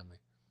in your family,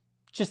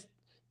 just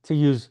to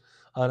use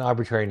an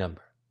arbitrary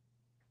number.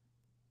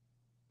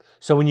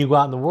 So when you go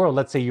out in the world,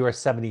 let's say you're a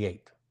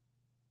 78,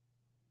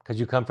 because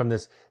you come from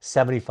this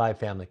 75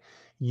 family.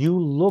 You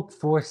look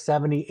for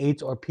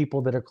 78s or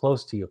people that are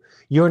close to you.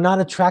 You're not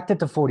attracted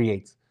to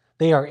 48s.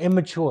 They are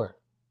immature.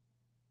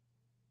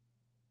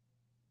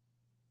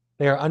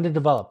 They are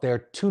underdeveloped. They are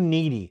too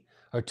needy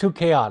or too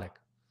chaotic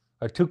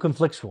or too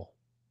conflictual.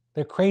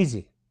 They're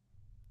crazy.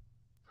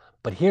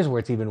 But here's where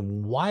it's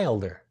even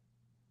wilder.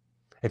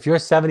 If you're a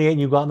 78 and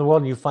you go out in the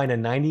world and you find a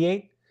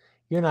 98,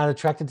 you're not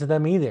attracted to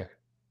them either.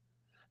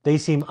 They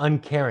seem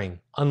uncaring,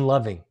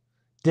 unloving,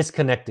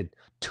 disconnected,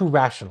 too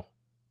rational,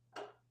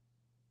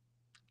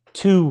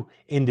 too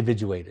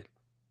individuated.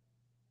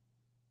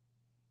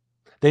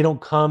 They don't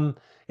come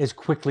as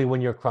quickly when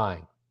you're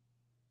crying.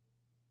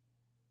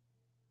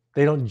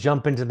 They don't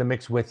jump into the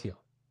mix with you.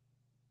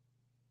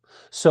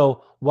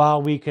 So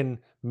while we can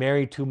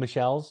marry 2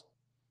 Michelles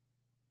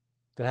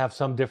that have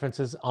some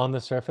differences on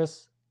the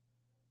surface,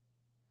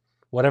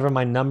 whatever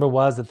my number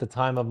was at the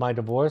time of my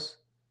divorce,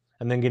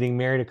 and then getting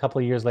married a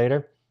couple of years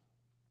later,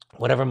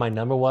 whatever my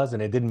number was,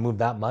 and it didn't move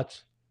that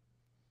much,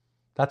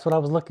 that's what I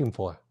was looking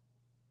for.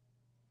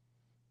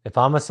 If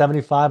I'm a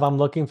 75, I'm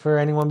looking for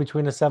anyone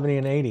between a 70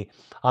 and 80.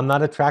 I'm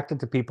not attracted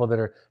to people that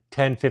are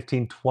 10,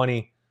 15,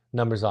 20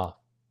 numbers off.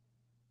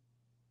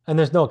 And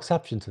there's no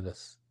exception to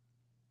this.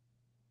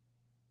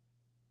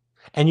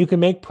 And you can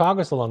make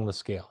progress along the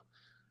scale.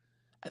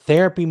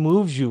 Therapy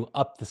moves you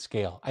up the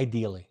scale,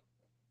 ideally.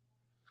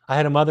 I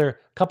had a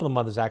couple of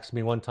mothers asked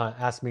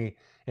me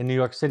in New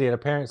York City at a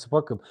parent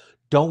support group,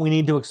 don't we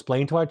need to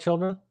explain to our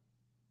children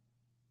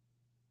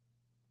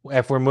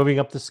if we're moving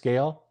up the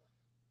scale?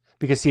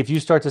 Because see, if you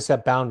start to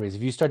set boundaries,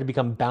 if you start to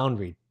become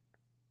boundaried,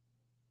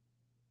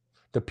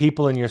 the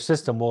people in your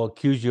system will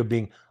accuse you of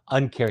being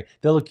uncaring.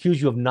 They'll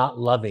accuse you of not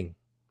loving,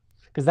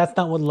 because that's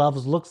not what love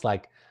looks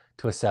like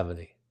to a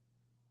 70.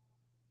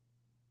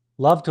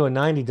 Love to a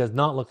 90 does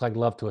not look like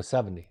love to a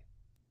 70.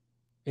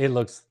 It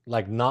looks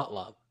like not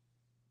love.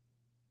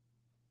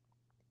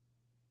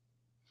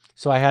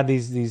 So I had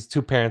these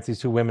 2 parents, these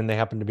 2 women, they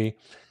happened to be,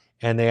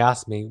 and they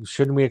asked me,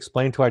 shouldn't we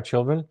explain to our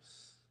children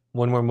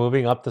when we're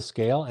moving up the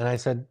scale? And I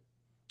said,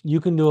 you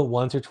can do it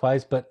once or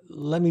twice, but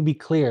let me be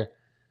clear.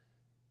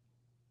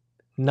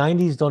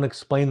 90s don't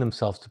explain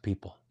themselves to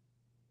people.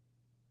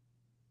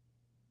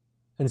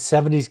 And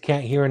 70s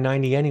can't hear a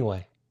 90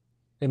 anyway.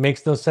 It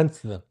makes no sense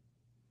to them.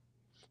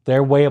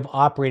 Their way of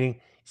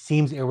operating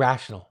seems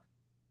irrational.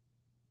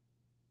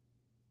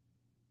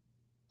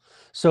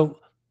 So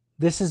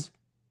this is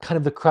kind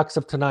of the crux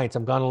of tonight.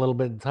 I'm gone a little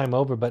bit of time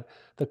over, but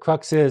the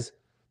crux is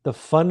the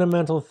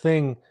fundamental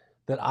thing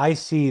that I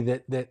see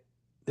that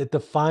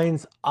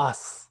defines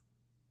us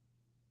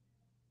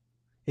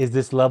is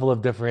this level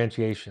of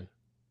differentiation.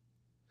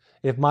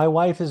 If my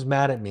wife is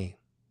mad at me,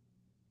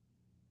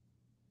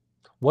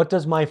 what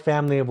does my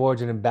family of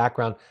origin and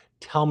background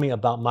tell me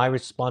about my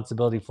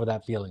responsibility for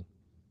that feeling?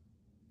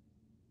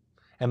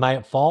 Am I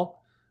at fault?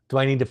 Do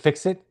I need to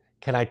fix it?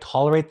 Can I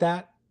tolerate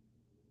that?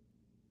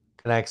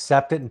 Can I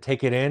accept it and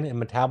take it in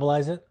and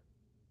metabolize it?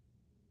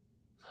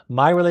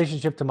 My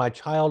relationship to my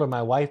child or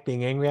my wife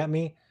being angry at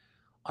me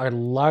are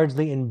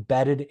largely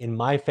embedded in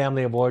my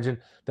family of origin,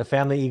 the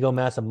family ego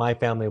mass of my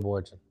family of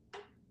origin.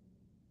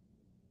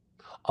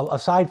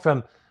 Aside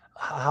from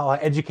how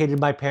educated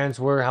my parents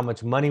were, how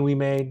much money we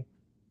made,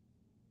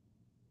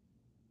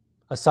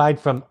 aside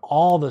from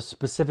all the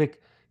specific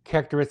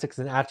characteristics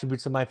and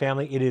attributes of my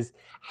family, it is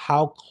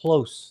how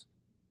close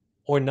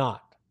or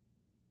not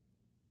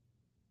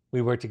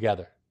we were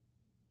together.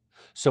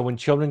 So when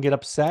children get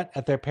upset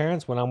at their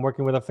parents, when I'm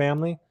working with a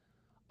family,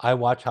 I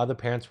watch how the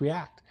parents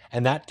react.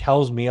 And that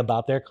tells me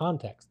about their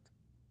context.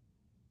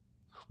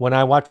 When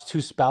I watch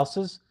two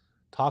spouses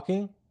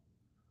talking,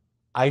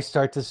 I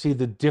start to see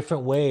the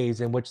different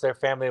ways in which their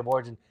family of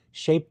origin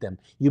shaped them.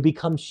 You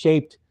become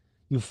shaped,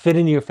 you fit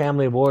into your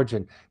family of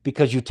origin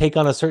because you take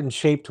on a certain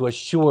shape to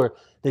assure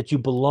that you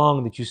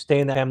belong, that you stay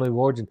in that family of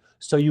origin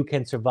so you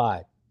can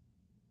survive.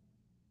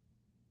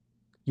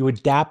 You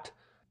adapt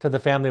to the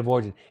family of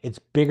origin. It's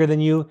bigger than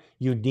you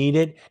need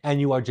it,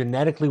 and you are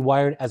genetically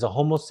wired as a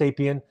Homo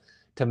sapien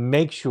to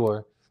make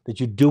sure that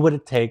you do what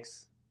it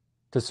takes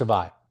to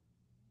survive.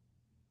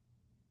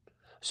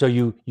 So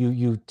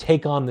you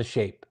take on the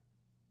shape.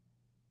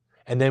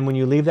 And then when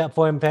you leave that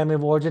family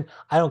of origin,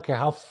 I don't care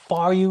how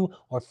far you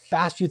or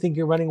fast you think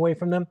you're running away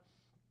from them,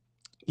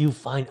 you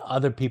find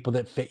other people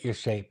that fit your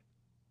shape.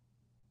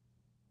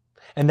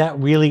 And that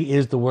really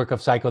is the work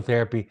of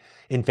psychotherapy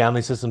in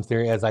family systems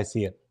theory as I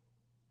see it.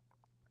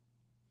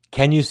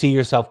 Can you see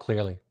yourself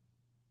clearly?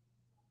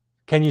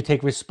 Can you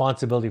take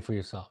responsibility for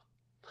yourself?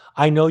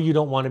 I know you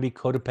don't want to be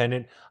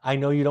codependent. I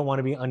know you don't want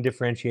to be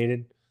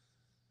undifferentiated.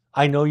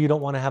 I know you don't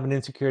want to have an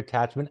insecure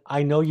attachment.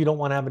 I know you don't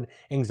want to have an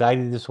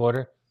anxiety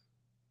disorder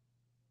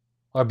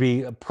or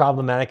be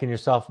problematic in your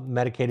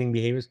self-medicating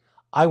behaviors.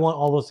 I want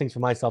all those things for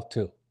myself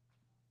too.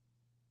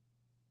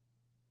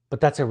 But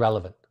that's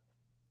irrelevant.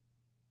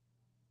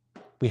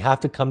 We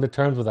have to come to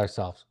terms with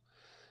ourselves.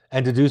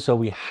 And to do so,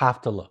 we have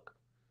to look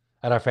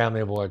at our family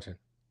of origin.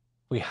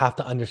 We have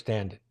to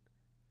understand it.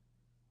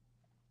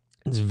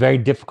 It's very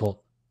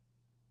difficult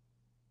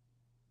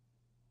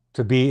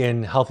to be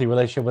in healthy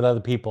relationship with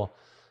other people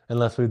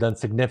unless we've done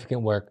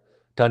significant work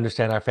to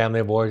understand our family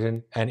of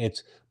origin and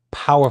its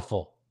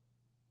powerful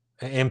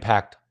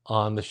impact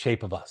on the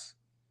shape of us.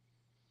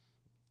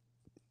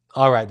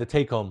 All right, the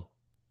take home.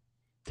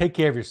 Take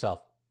care of yourself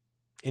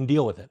and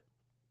deal with it.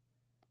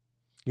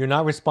 You're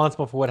not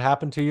responsible for what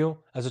happened to you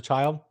as a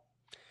child.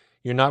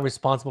 You're not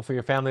responsible for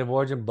your family of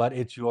origin, but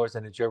it's yours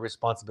and it's your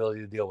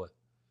responsibility to deal with.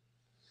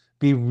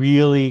 Be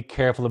really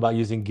careful about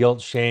using guilt,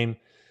 shame,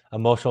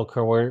 emotional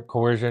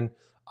coercion,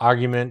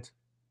 argument,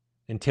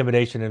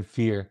 intimidation, and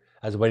fear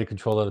as a way to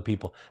control other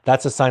people.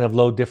 That's a sign of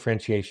low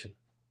differentiation.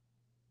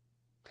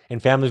 In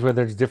families where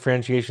there's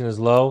differentiation is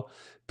low,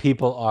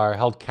 people are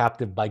held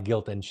captive by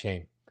guilt and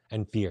shame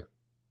and fear.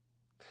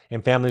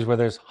 In families where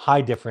there's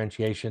high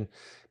differentiation,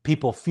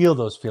 people feel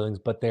those feelings,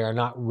 but they are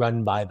not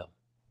run by them.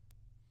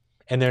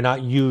 And they're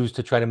not used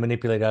to try to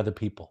manipulate other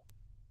people.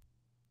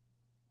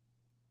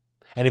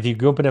 And if you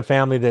grew up in a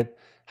family that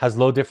has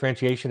low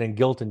differentiation and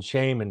guilt and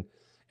shame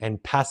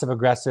and passive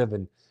aggressive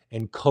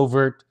and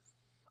covert,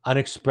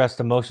 unexpressed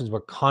emotions were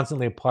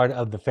constantly a part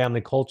of the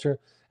family culture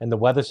and the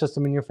weather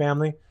system in your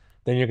family,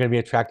 then you're going to be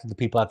attracted to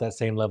people at that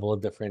same level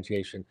of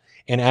differentiation.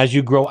 And as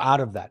you grow out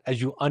of that,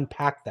 as you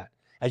unpack that,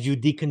 as you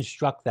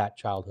deconstruct that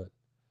childhood,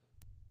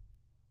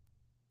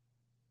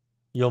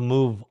 you'll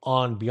move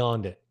on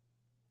beyond it.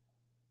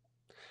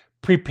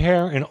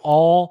 Prepare in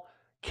all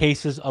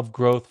cases of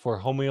growth for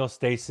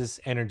homeostasis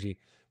energy,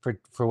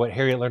 for what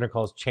Harriet Lerner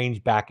calls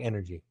change back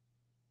energy.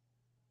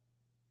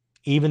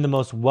 Even the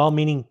most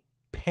well-meaning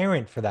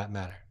parent, for that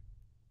matter,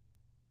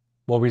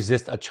 will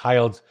resist a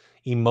child's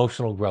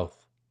emotional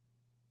growth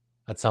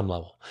at some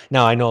level.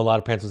 Now, I know a lot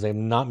of parents will say,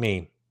 not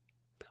me,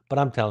 but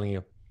I'm telling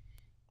you,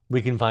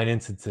 we can find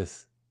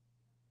instances.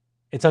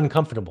 It's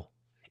uncomfortable.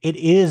 It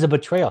is a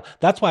betrayal.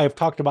 That's why I've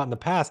talked about in the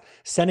past,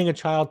 sending a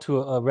child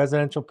to a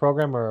residential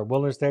program or a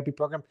wilderness therapy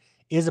program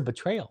is a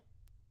betrayal.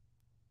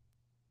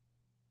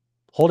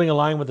 Holding a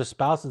line with a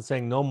spouse and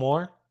saying, no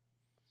more.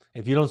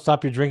 If you don't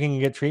stop your drinking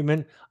and get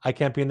treatment, I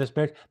can't be in this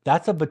marriage.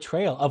 That's a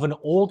betrayal of an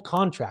old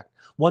contract,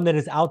 one that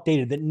is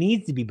outdated, that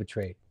needs to be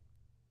betrayed.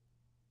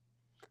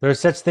 There is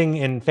such thing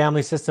in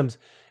family systems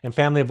and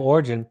family of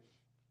origin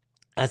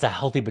as a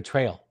healthy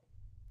betrayal.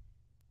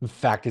 In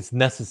fact, it's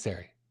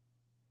necessary.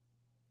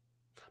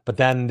 But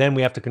then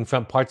we have to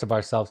confront parts of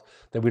ourselves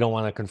that we don't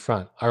want to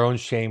confront, our own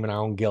shame and our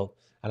own guilt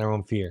and our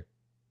own fear.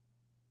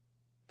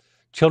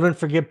 Children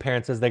forgive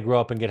parents as they grow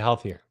up and get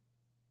healthier,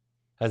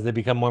 as they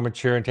become more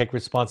mature and take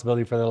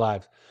responsibility for their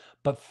lives.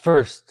 But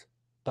first,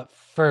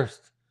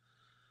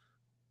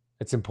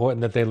 it's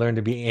important that they learn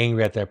to be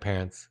angry at their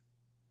parents,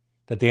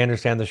 that they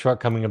understand the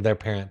shortcoming of their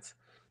parents,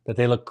 that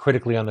they look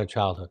critically on their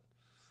childhood,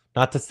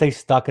 not to stay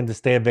stuck and to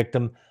stay a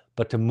victim,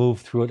 but to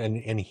move through it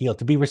and heal,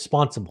 to be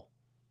responsible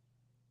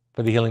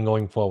for the healing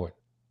going forward.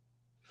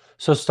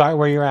 So start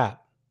where you're at.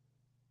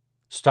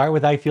 Start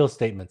with I feel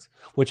statements,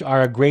 which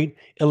are a great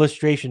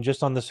illustration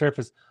just on the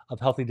surface of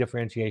healthy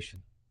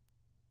differentiation.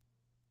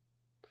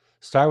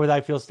 Start with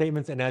I feel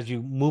statements, and as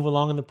you move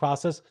along in the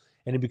process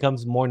and it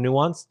becomes more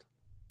nuanced,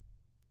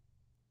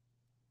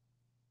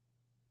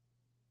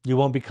 you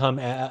won't become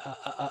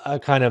a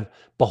kind of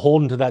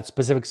beholden to that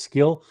specific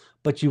skill,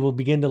 but you will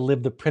begin to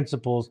live the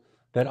principles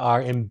that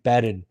are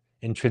embedded,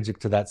 intrinsic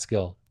to that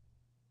skill.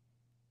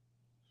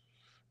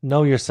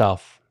 Know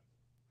yourself.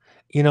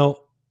 You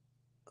know,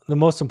 the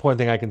most important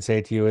thing I can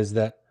say to you is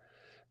that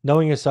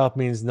knowing yourself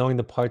means knowing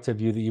the parts of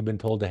you that you've been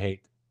told to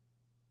hate.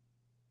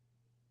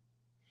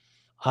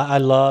 I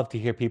love to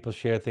hear people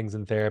share things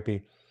in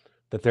therapy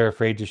that they're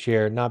afraid to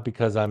share, not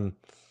because I'm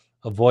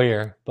a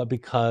voyeur, but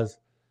because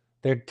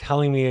they're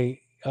telling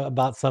me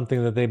about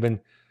something that they've been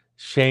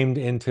shamed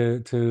into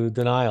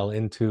denial,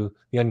 into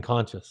the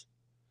unconscious.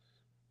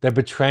 They're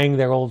betraying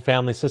their old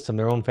family system,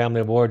 their own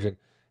family of origin,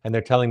 and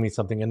they're telling me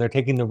something, and they're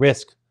taking the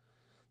risk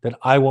that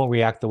I won't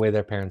react the way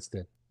their parents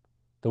did,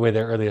 the way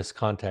their earliest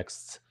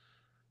contexts,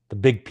 the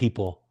big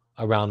people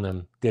around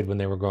them did when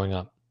they were growing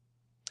up.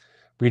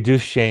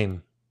 Reduce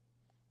shame.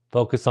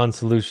 Focus on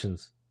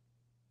solutions.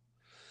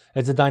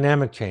 It's a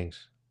dynamic change.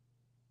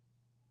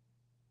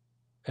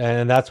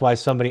 And that's why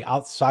somebody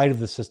outside of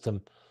the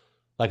system,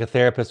 like a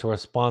therapist or a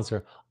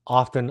sponsor,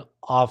 often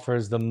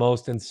offers the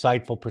most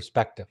insightful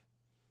perspective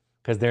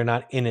because they're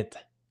not in it.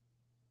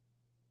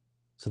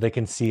 So they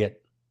can see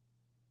it.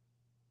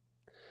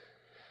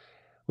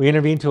 We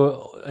intervene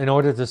in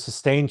order to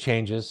sustain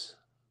changes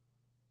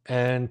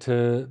and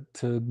to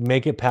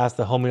make it past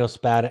the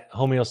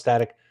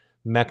homeostatic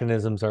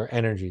mechanisms or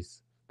energies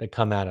that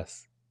come at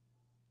us.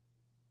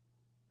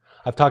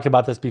 I've talked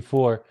about this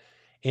before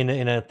in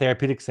a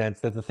therapeutic sense,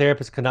 that the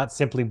therapist cannot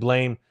simply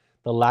blame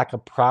the lack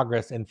of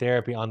progress in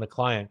therapy on the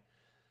client.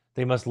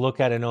 They must look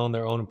at and own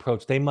their own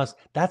approach.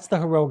 That's the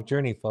heroic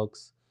journey,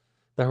 folks.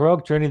 The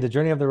heroic journey, the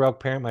journey of the heroic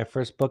parent, my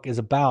first book, is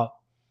about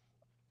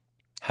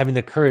having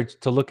the courage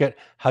to look at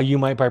how you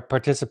might be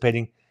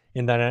participating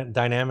in the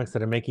dynamics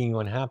that are making you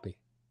unhappy.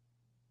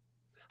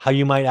 How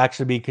you might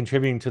actually be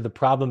contributing to the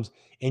problems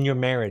in your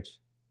marriage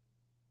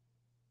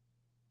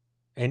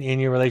and in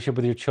your relationship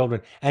with your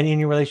children and in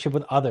your relationship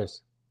with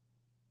others.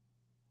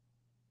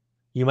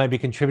 You might be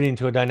contributing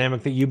to a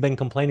dynamic that you've been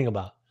complaining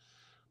about,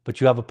 but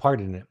you have a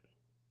part in it.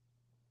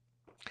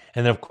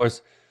 And then, of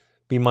course,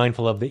 be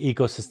mindful of the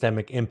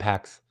ecosystemic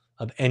impacts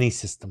of any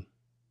system,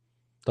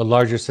 the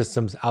larger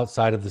systems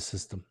outside of the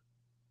system.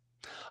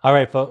 All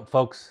right,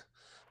 folks,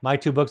 my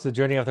two books, The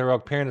Journey of the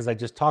Heroic Parent, as I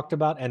just talked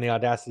about, and The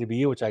Audacity to Be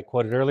You, which I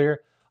quoted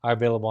earlier, are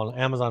available on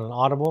Amazon and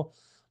Audible.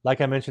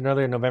 Like I mentioned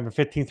earlier, November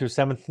 15th through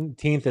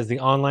 17th is the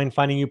online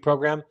Finding You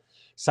program.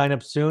 Sign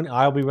up soon.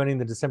 I'll be running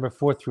the December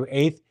 4th through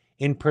 8th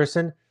in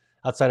person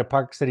outside of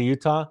Park City,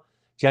 Utah.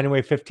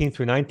 January 15th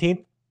through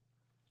 19th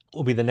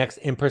will be the next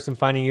in-person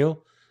Finding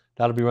You.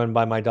 That'll be run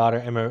by my daughter,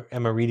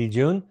 Emma Reedy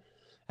June,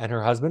 and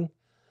her husband.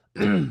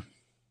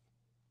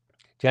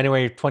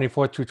 January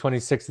 24th through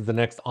 26th is the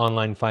next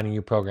online Finding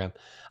You program.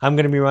 I'm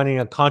going to be running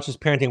a conscious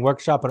parenting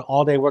workshop, an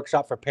all-day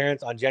workshop for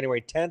parents on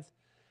January 10th,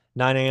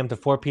 9 a.m. to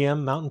 4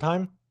 p.m. Mountain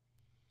Time.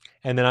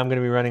 And then I'm going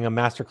to be running a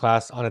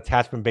masterclass on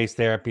attachment-based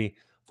therapy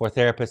for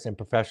therapists and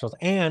professionals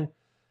and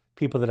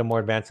people that are more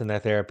advanced in their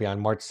therapy on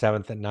March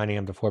 7th at 9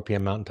 a.m. to 4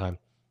 p.m. Mountain Time.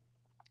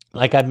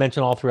 Like I've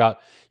mentioned all throughout,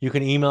 you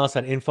can email us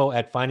at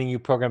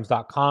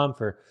info@findingyouprograms.com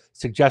for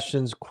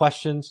suggestions,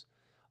 questions,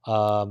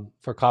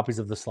 for copies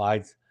of the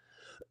slides.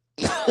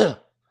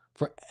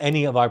 For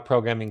any of our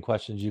programming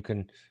questions, you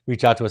can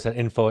reach out to us at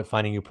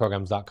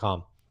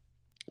info@findingyouprograms.com.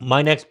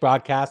 My next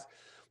broadcast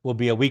will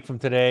be a week from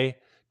today,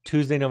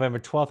 Tuesday, November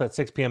 12th at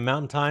 6 p.m.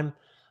 Mountain Time.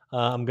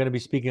 I'm going to be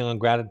speaking on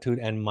gratitude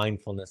and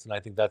mindfulness, and I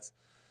think that's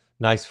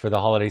nice for the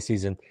holiday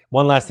season.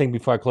 One last thing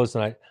before I close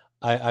tonight.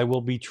 I will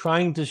be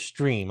trying to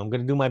stream. I'm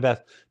going to do my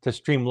best to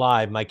stream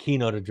live my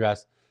keynote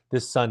address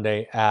this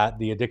Sunday at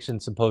the Addiction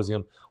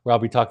Symposium, where I'll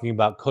be talking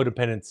about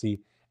codependency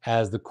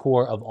as the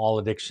core of all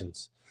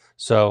addictions.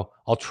 So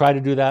I'll try to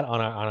do that on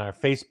our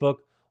Facebook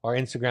or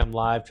Instagram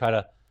Live. Try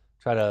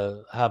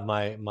to have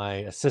my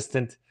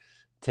assistant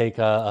take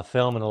a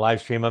film and a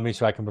live stream of me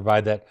so I can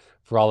provide that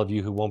for all of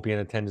you who won't be in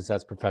attendance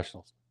as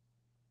professionals.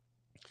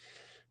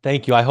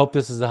 Thank you. I hope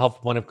this is a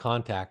helpful point of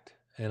contact,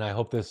 and I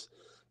hope this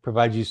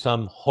provides you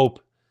some hope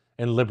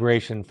and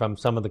liberation from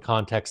some of the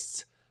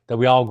contexts that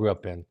we all grew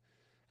up in.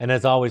 And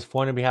as always,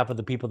 for and on behalf of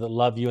the people that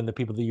love you and the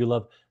people that you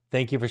love,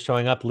 thank you for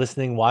showing up,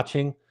 listening,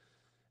 watching,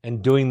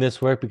 and doing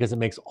this work, because it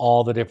makes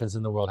all the difference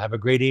in the world. Have a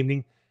great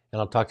evening,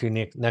 and I'll talk to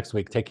you next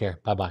week. Take care.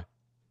 Bye-bye.